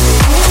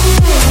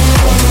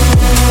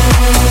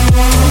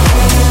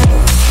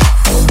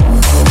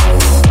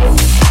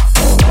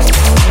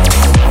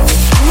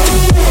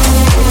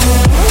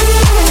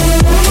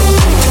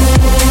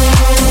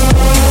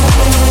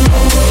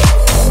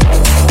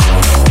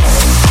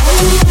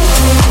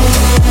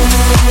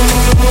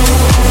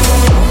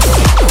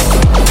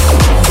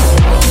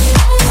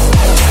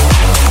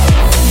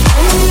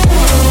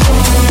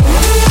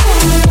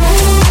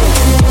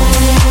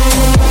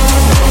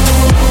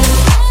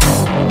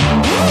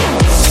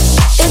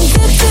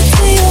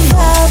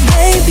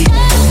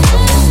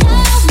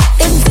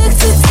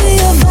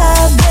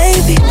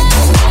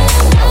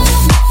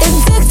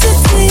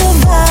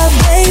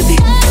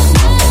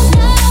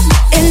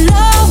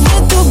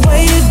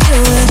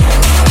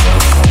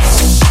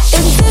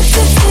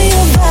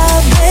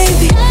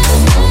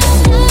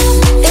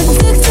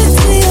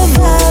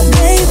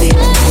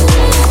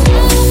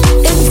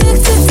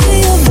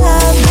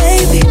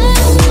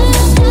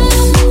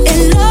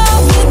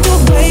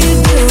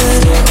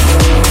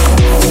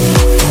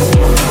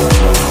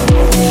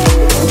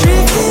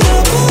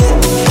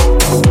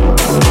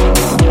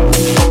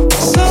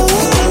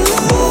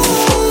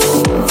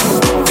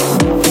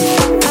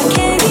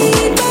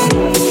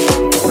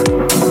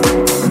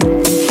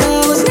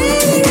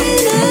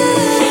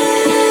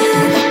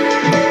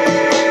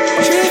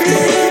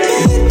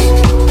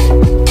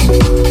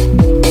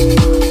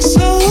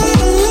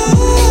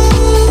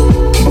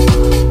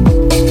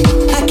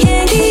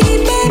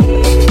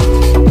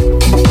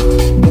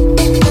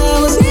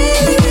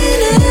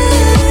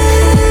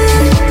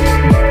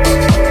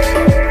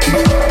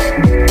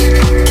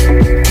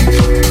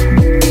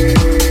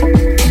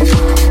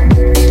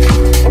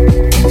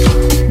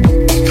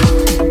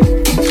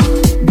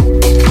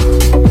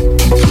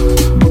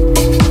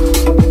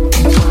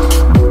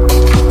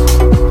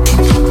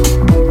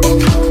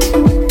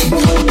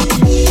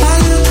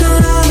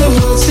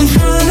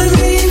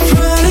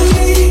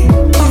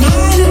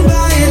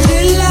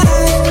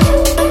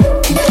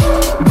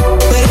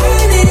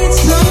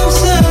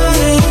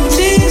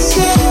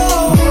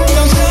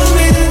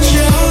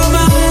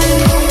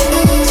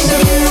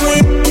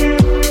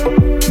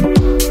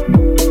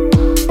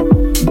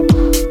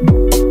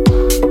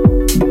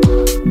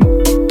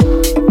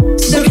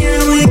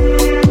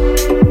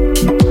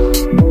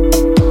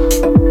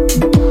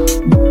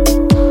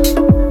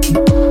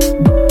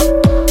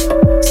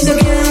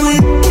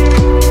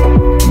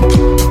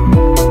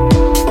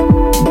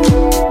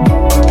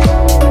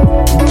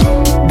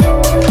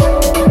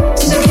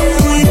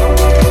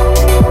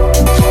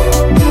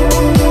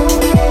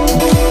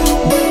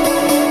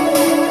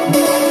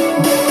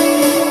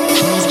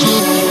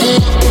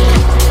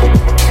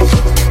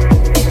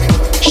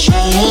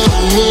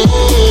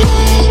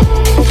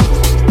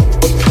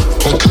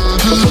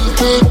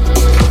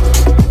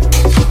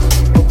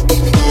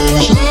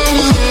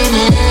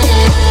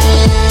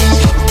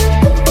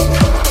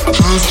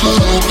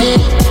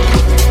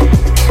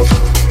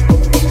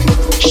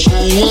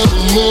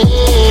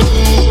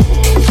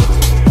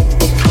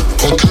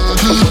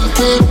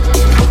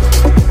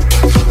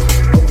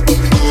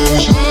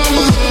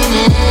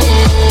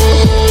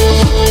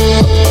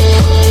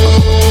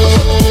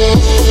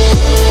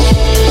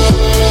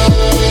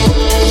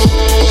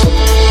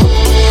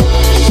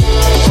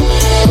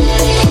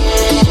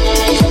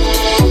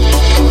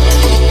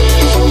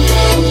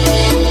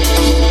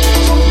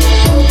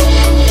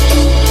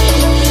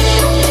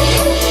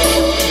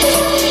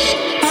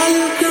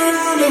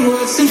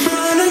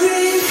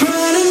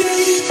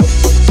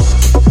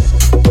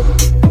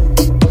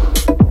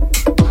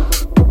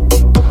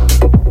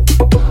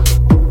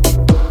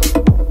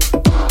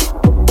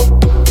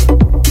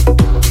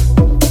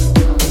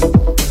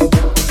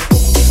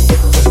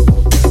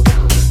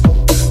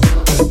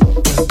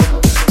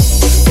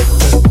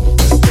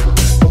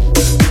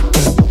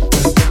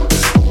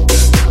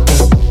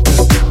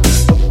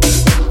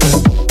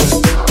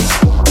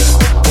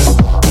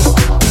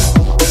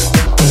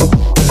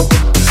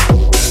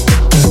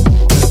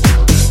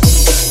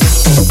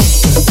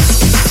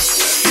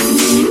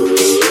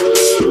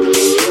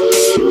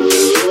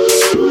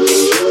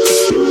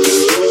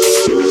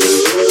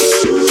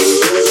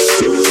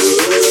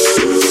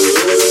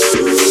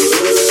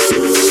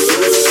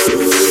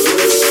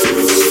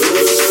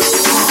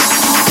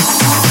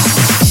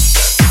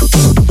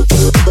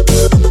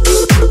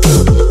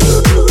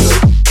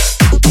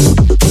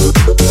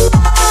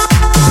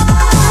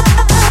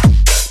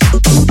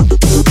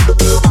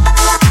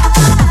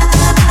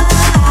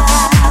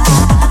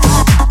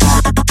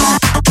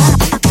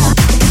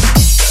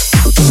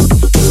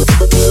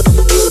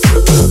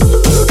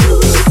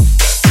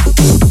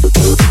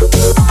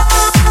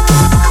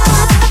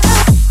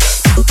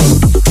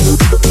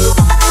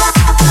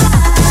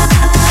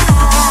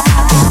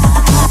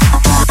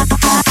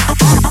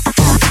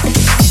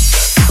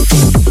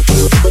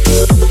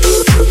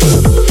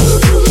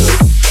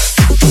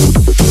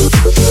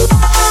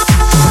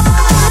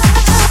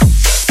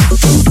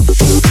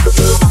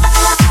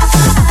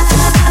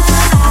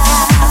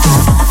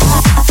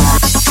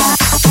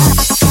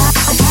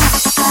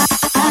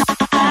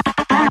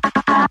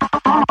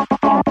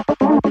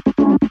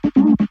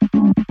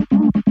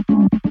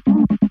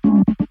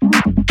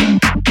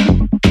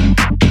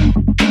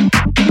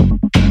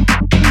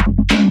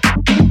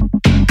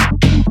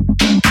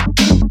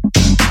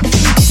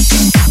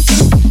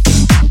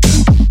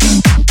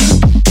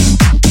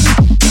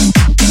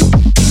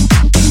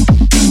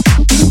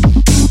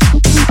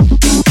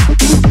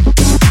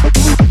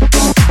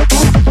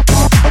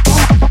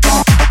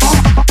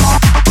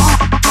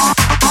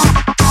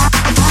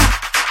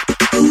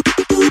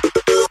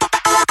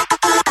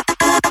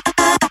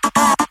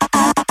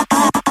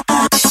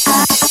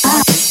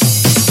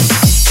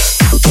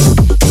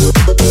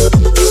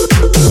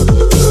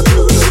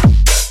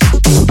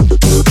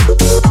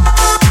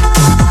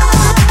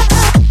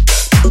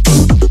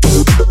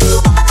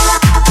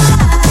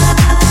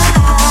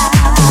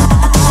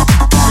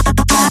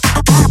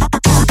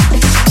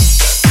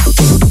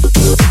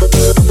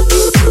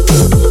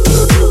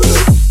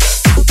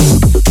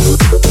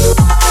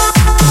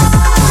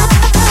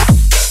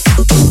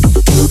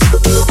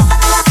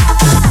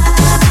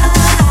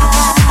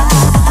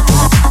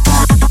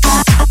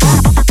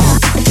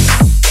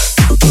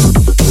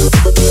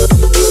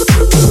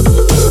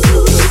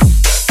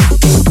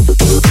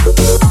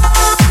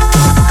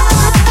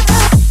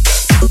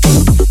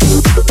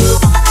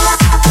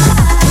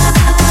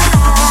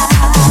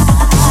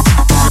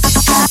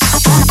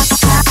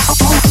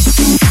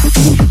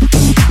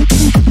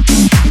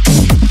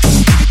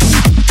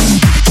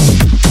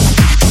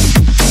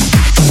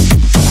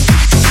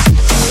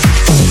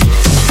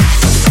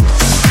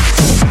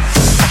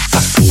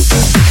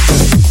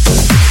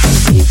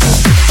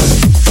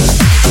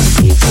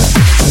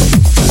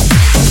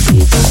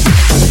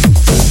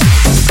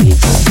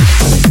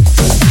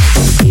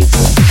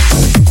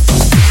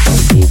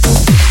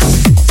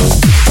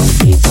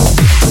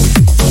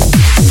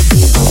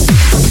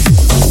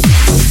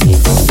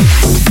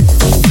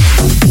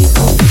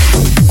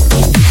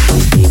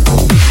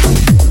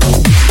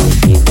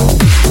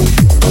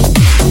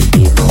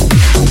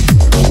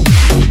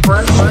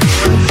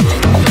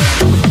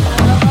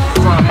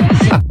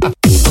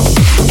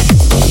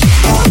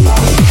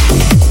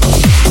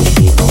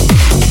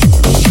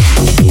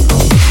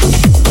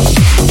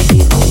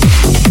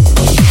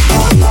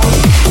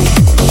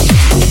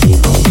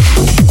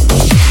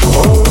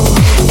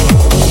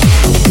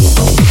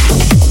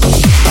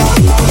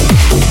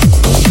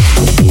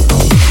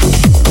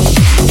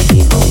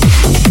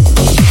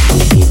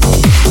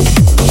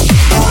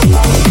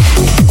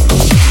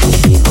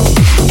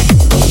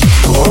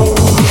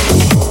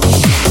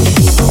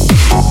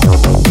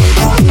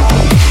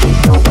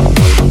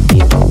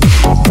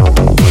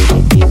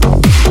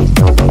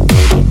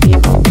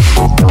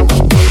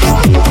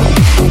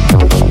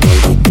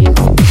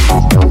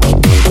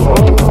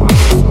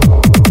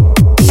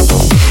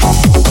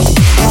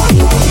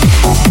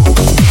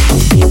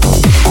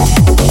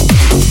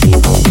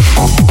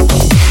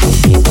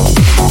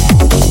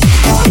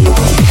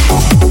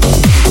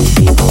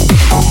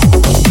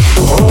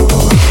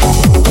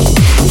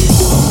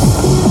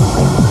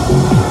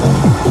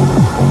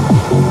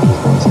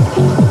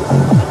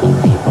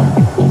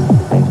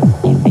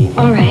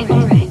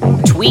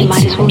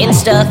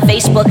Insta,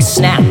 Facebook,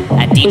 Snap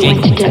at DJ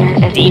Cooltown.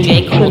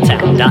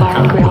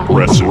 DJCooltown.com.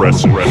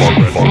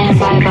 And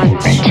by about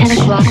 10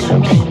 o'clock, we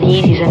were playing the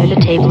Yeezys under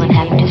the table and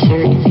having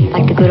dessert,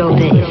 like the good old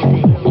days.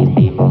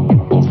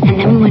 And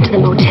then we went to the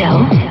motel,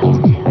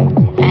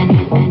 and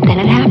then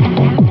it happened.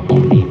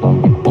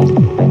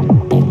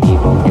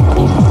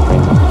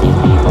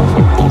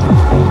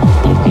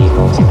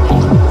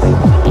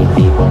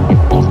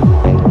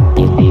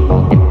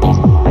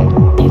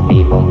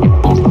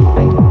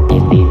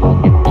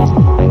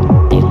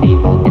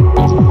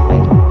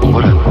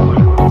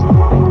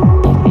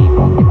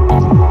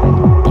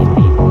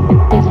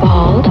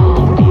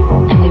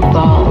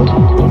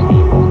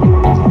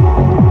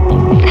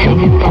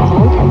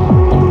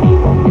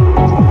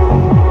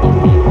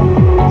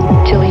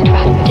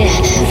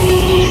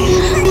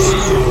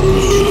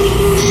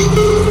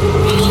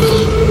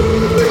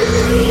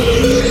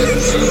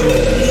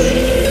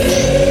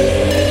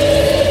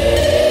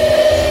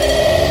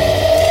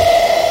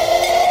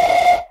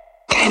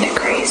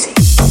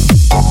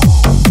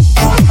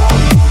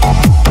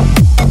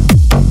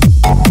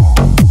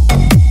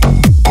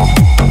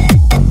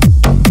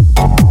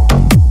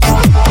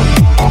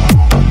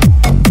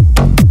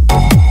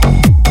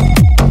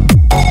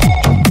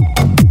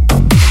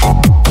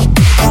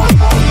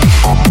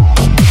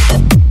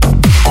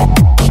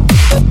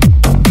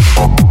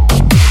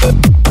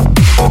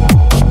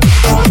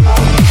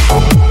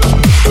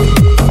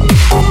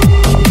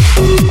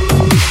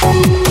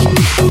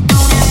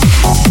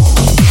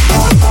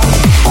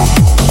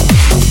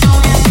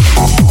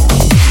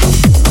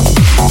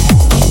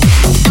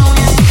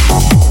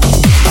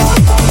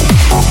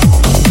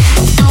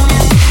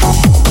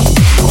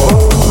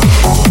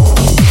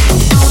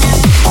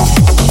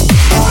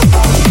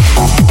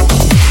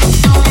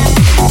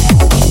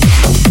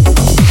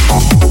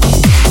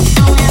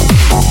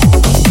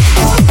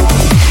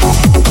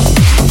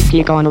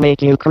 He gonna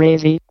make you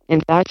crazy,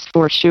 and that's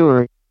for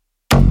sure.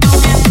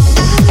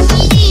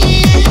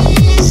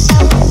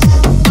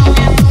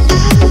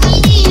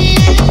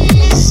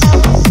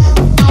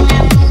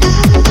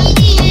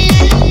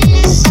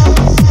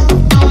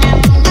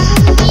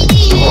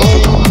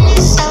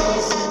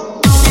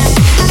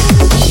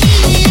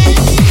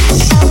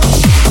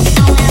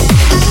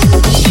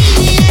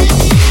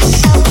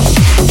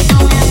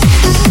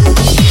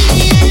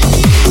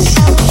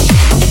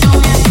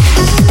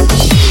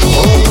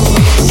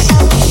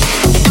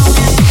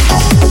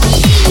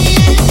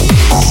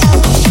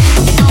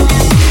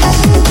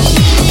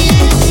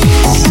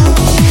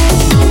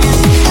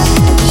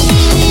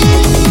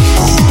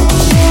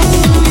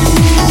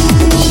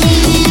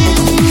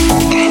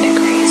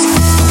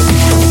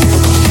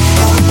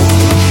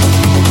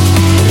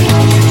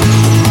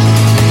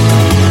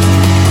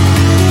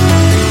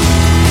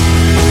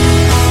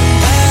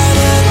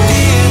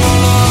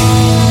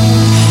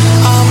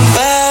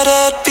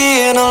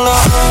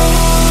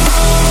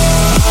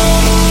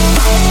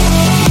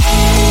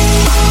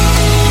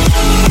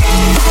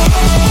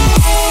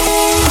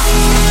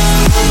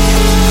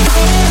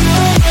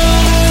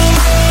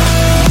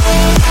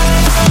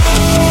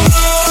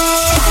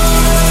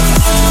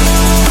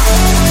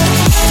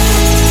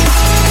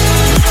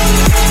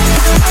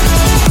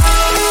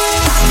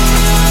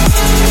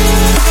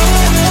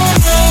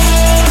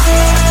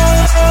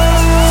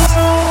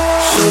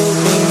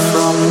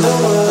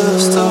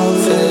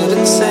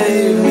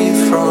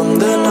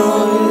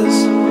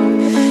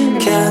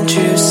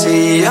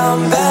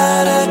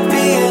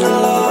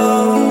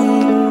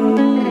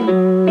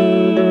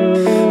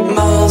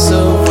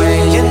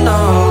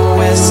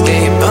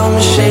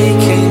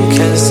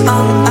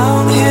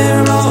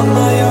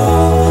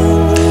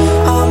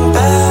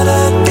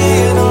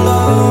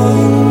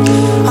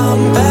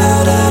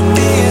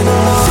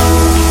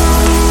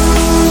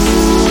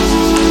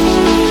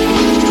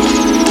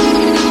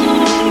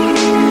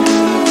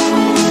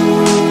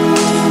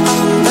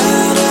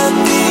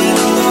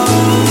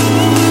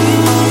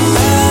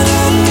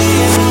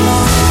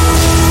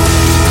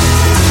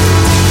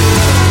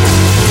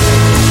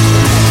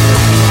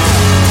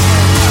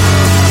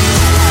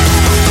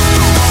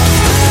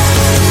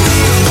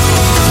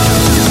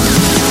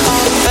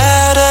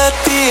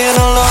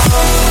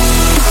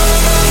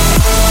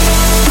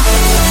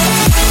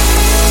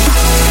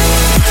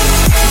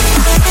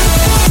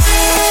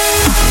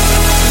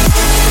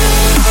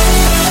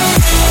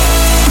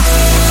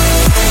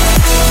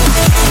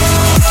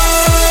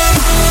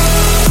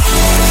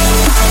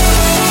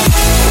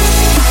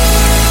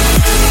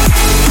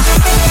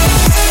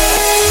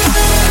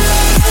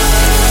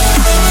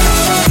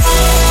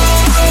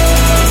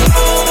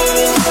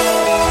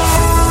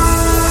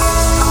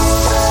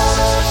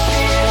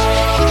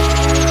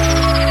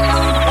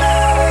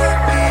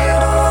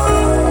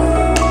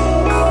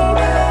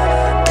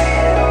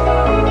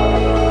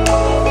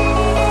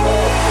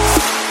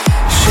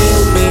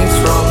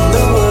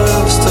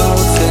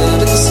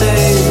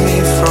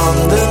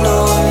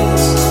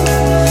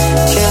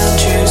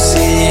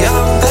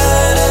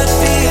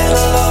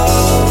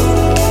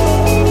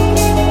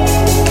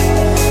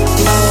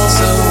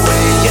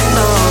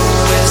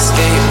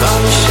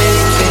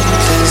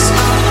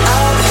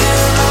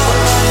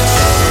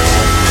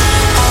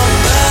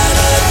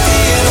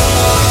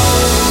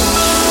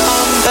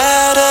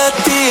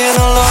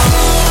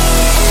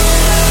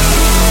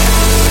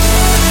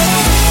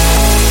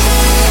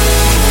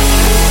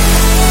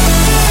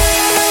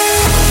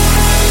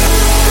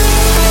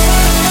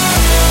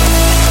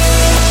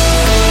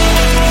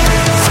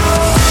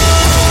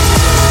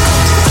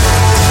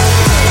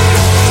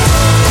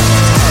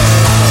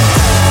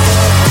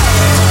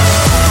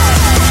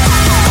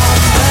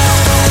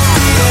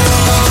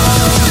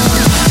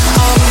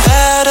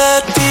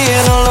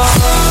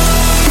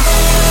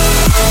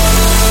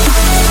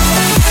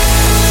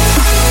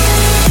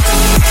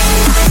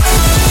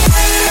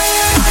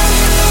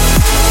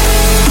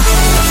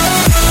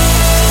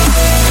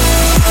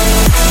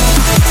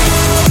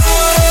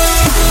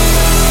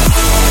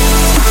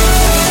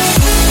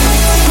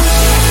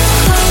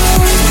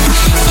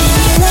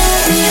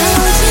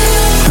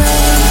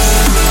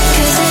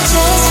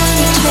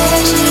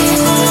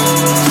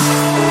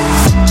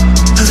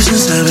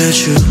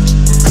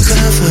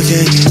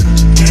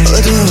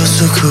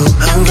 cool,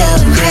 I'm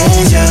going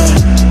crazy.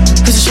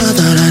 It's a shot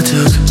that I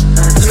took.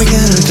 Let me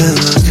get a good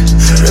look.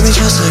 Read me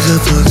just like a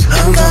book.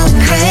 I'm going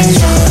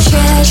crazy.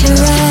 Treasure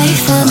I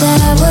found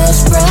I was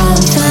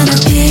broke. Found a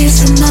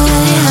piece of my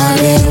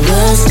heart, it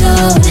was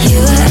gold.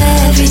 You were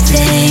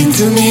everything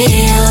to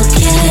me, how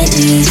can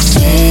you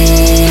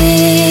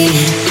see?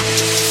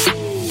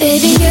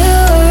 Baby, you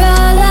were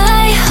all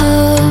I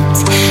hoped.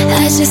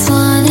 I just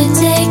wanna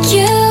take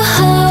you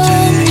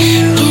home.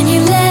 Can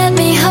you let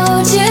me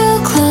hold you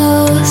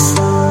close?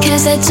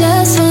 'Cause I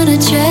just wanna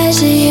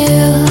treasure you.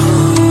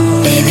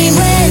 Baby,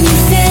 when you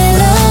feel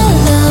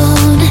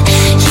alone,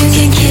 you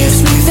can kiss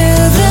me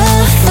through the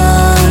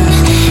phone.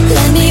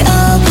 Let me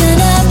open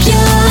up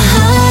your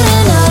heart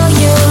and all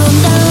you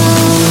know.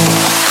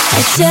 I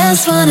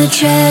just wanna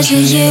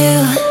treasure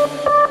you.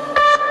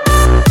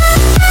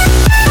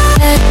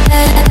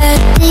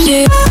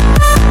 You.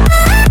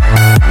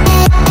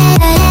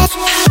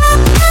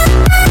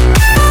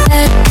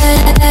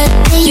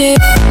 You.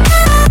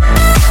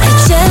 I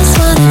just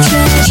wanna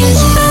treasure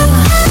you.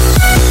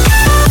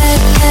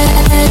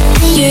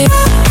 You.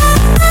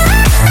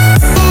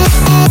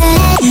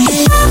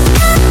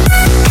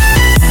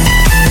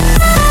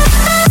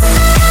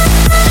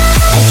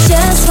 I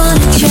just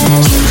wanna treasure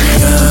you.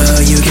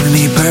 You give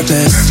me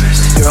purpose.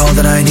 You're all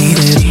that I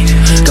needed.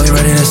 Got me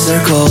running in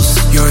circles.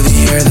 You're the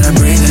air that I'm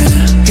breathing.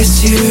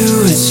 It's you,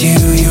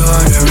 you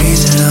are the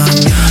reason I'm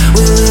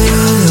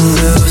willing to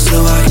lose so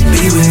I can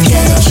be with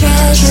you. The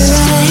treasure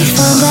I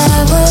found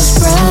I was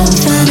broke.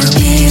 Found a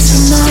piece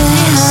of my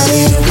heart,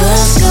 it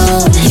was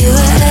gold. You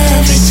were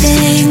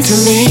everything to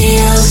me,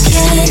 how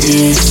can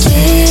you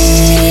see?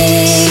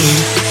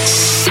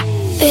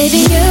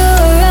 Baby, you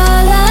were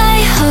all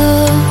I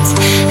hoped.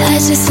 I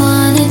just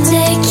wanna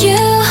take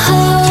you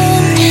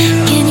home.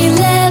 Can you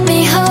let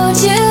me hold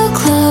you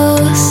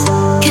close?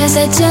 'Cause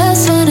I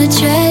just wanna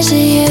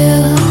treasure you.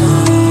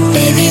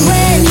 Baby,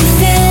 when you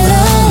feel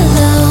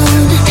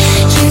alone,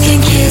 you can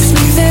kiss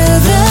me through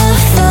the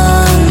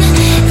phone.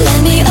 Let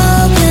me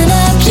open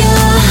up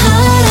your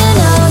heart and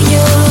all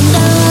you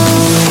know.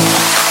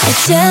 I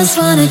just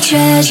wanna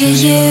treasure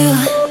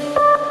you.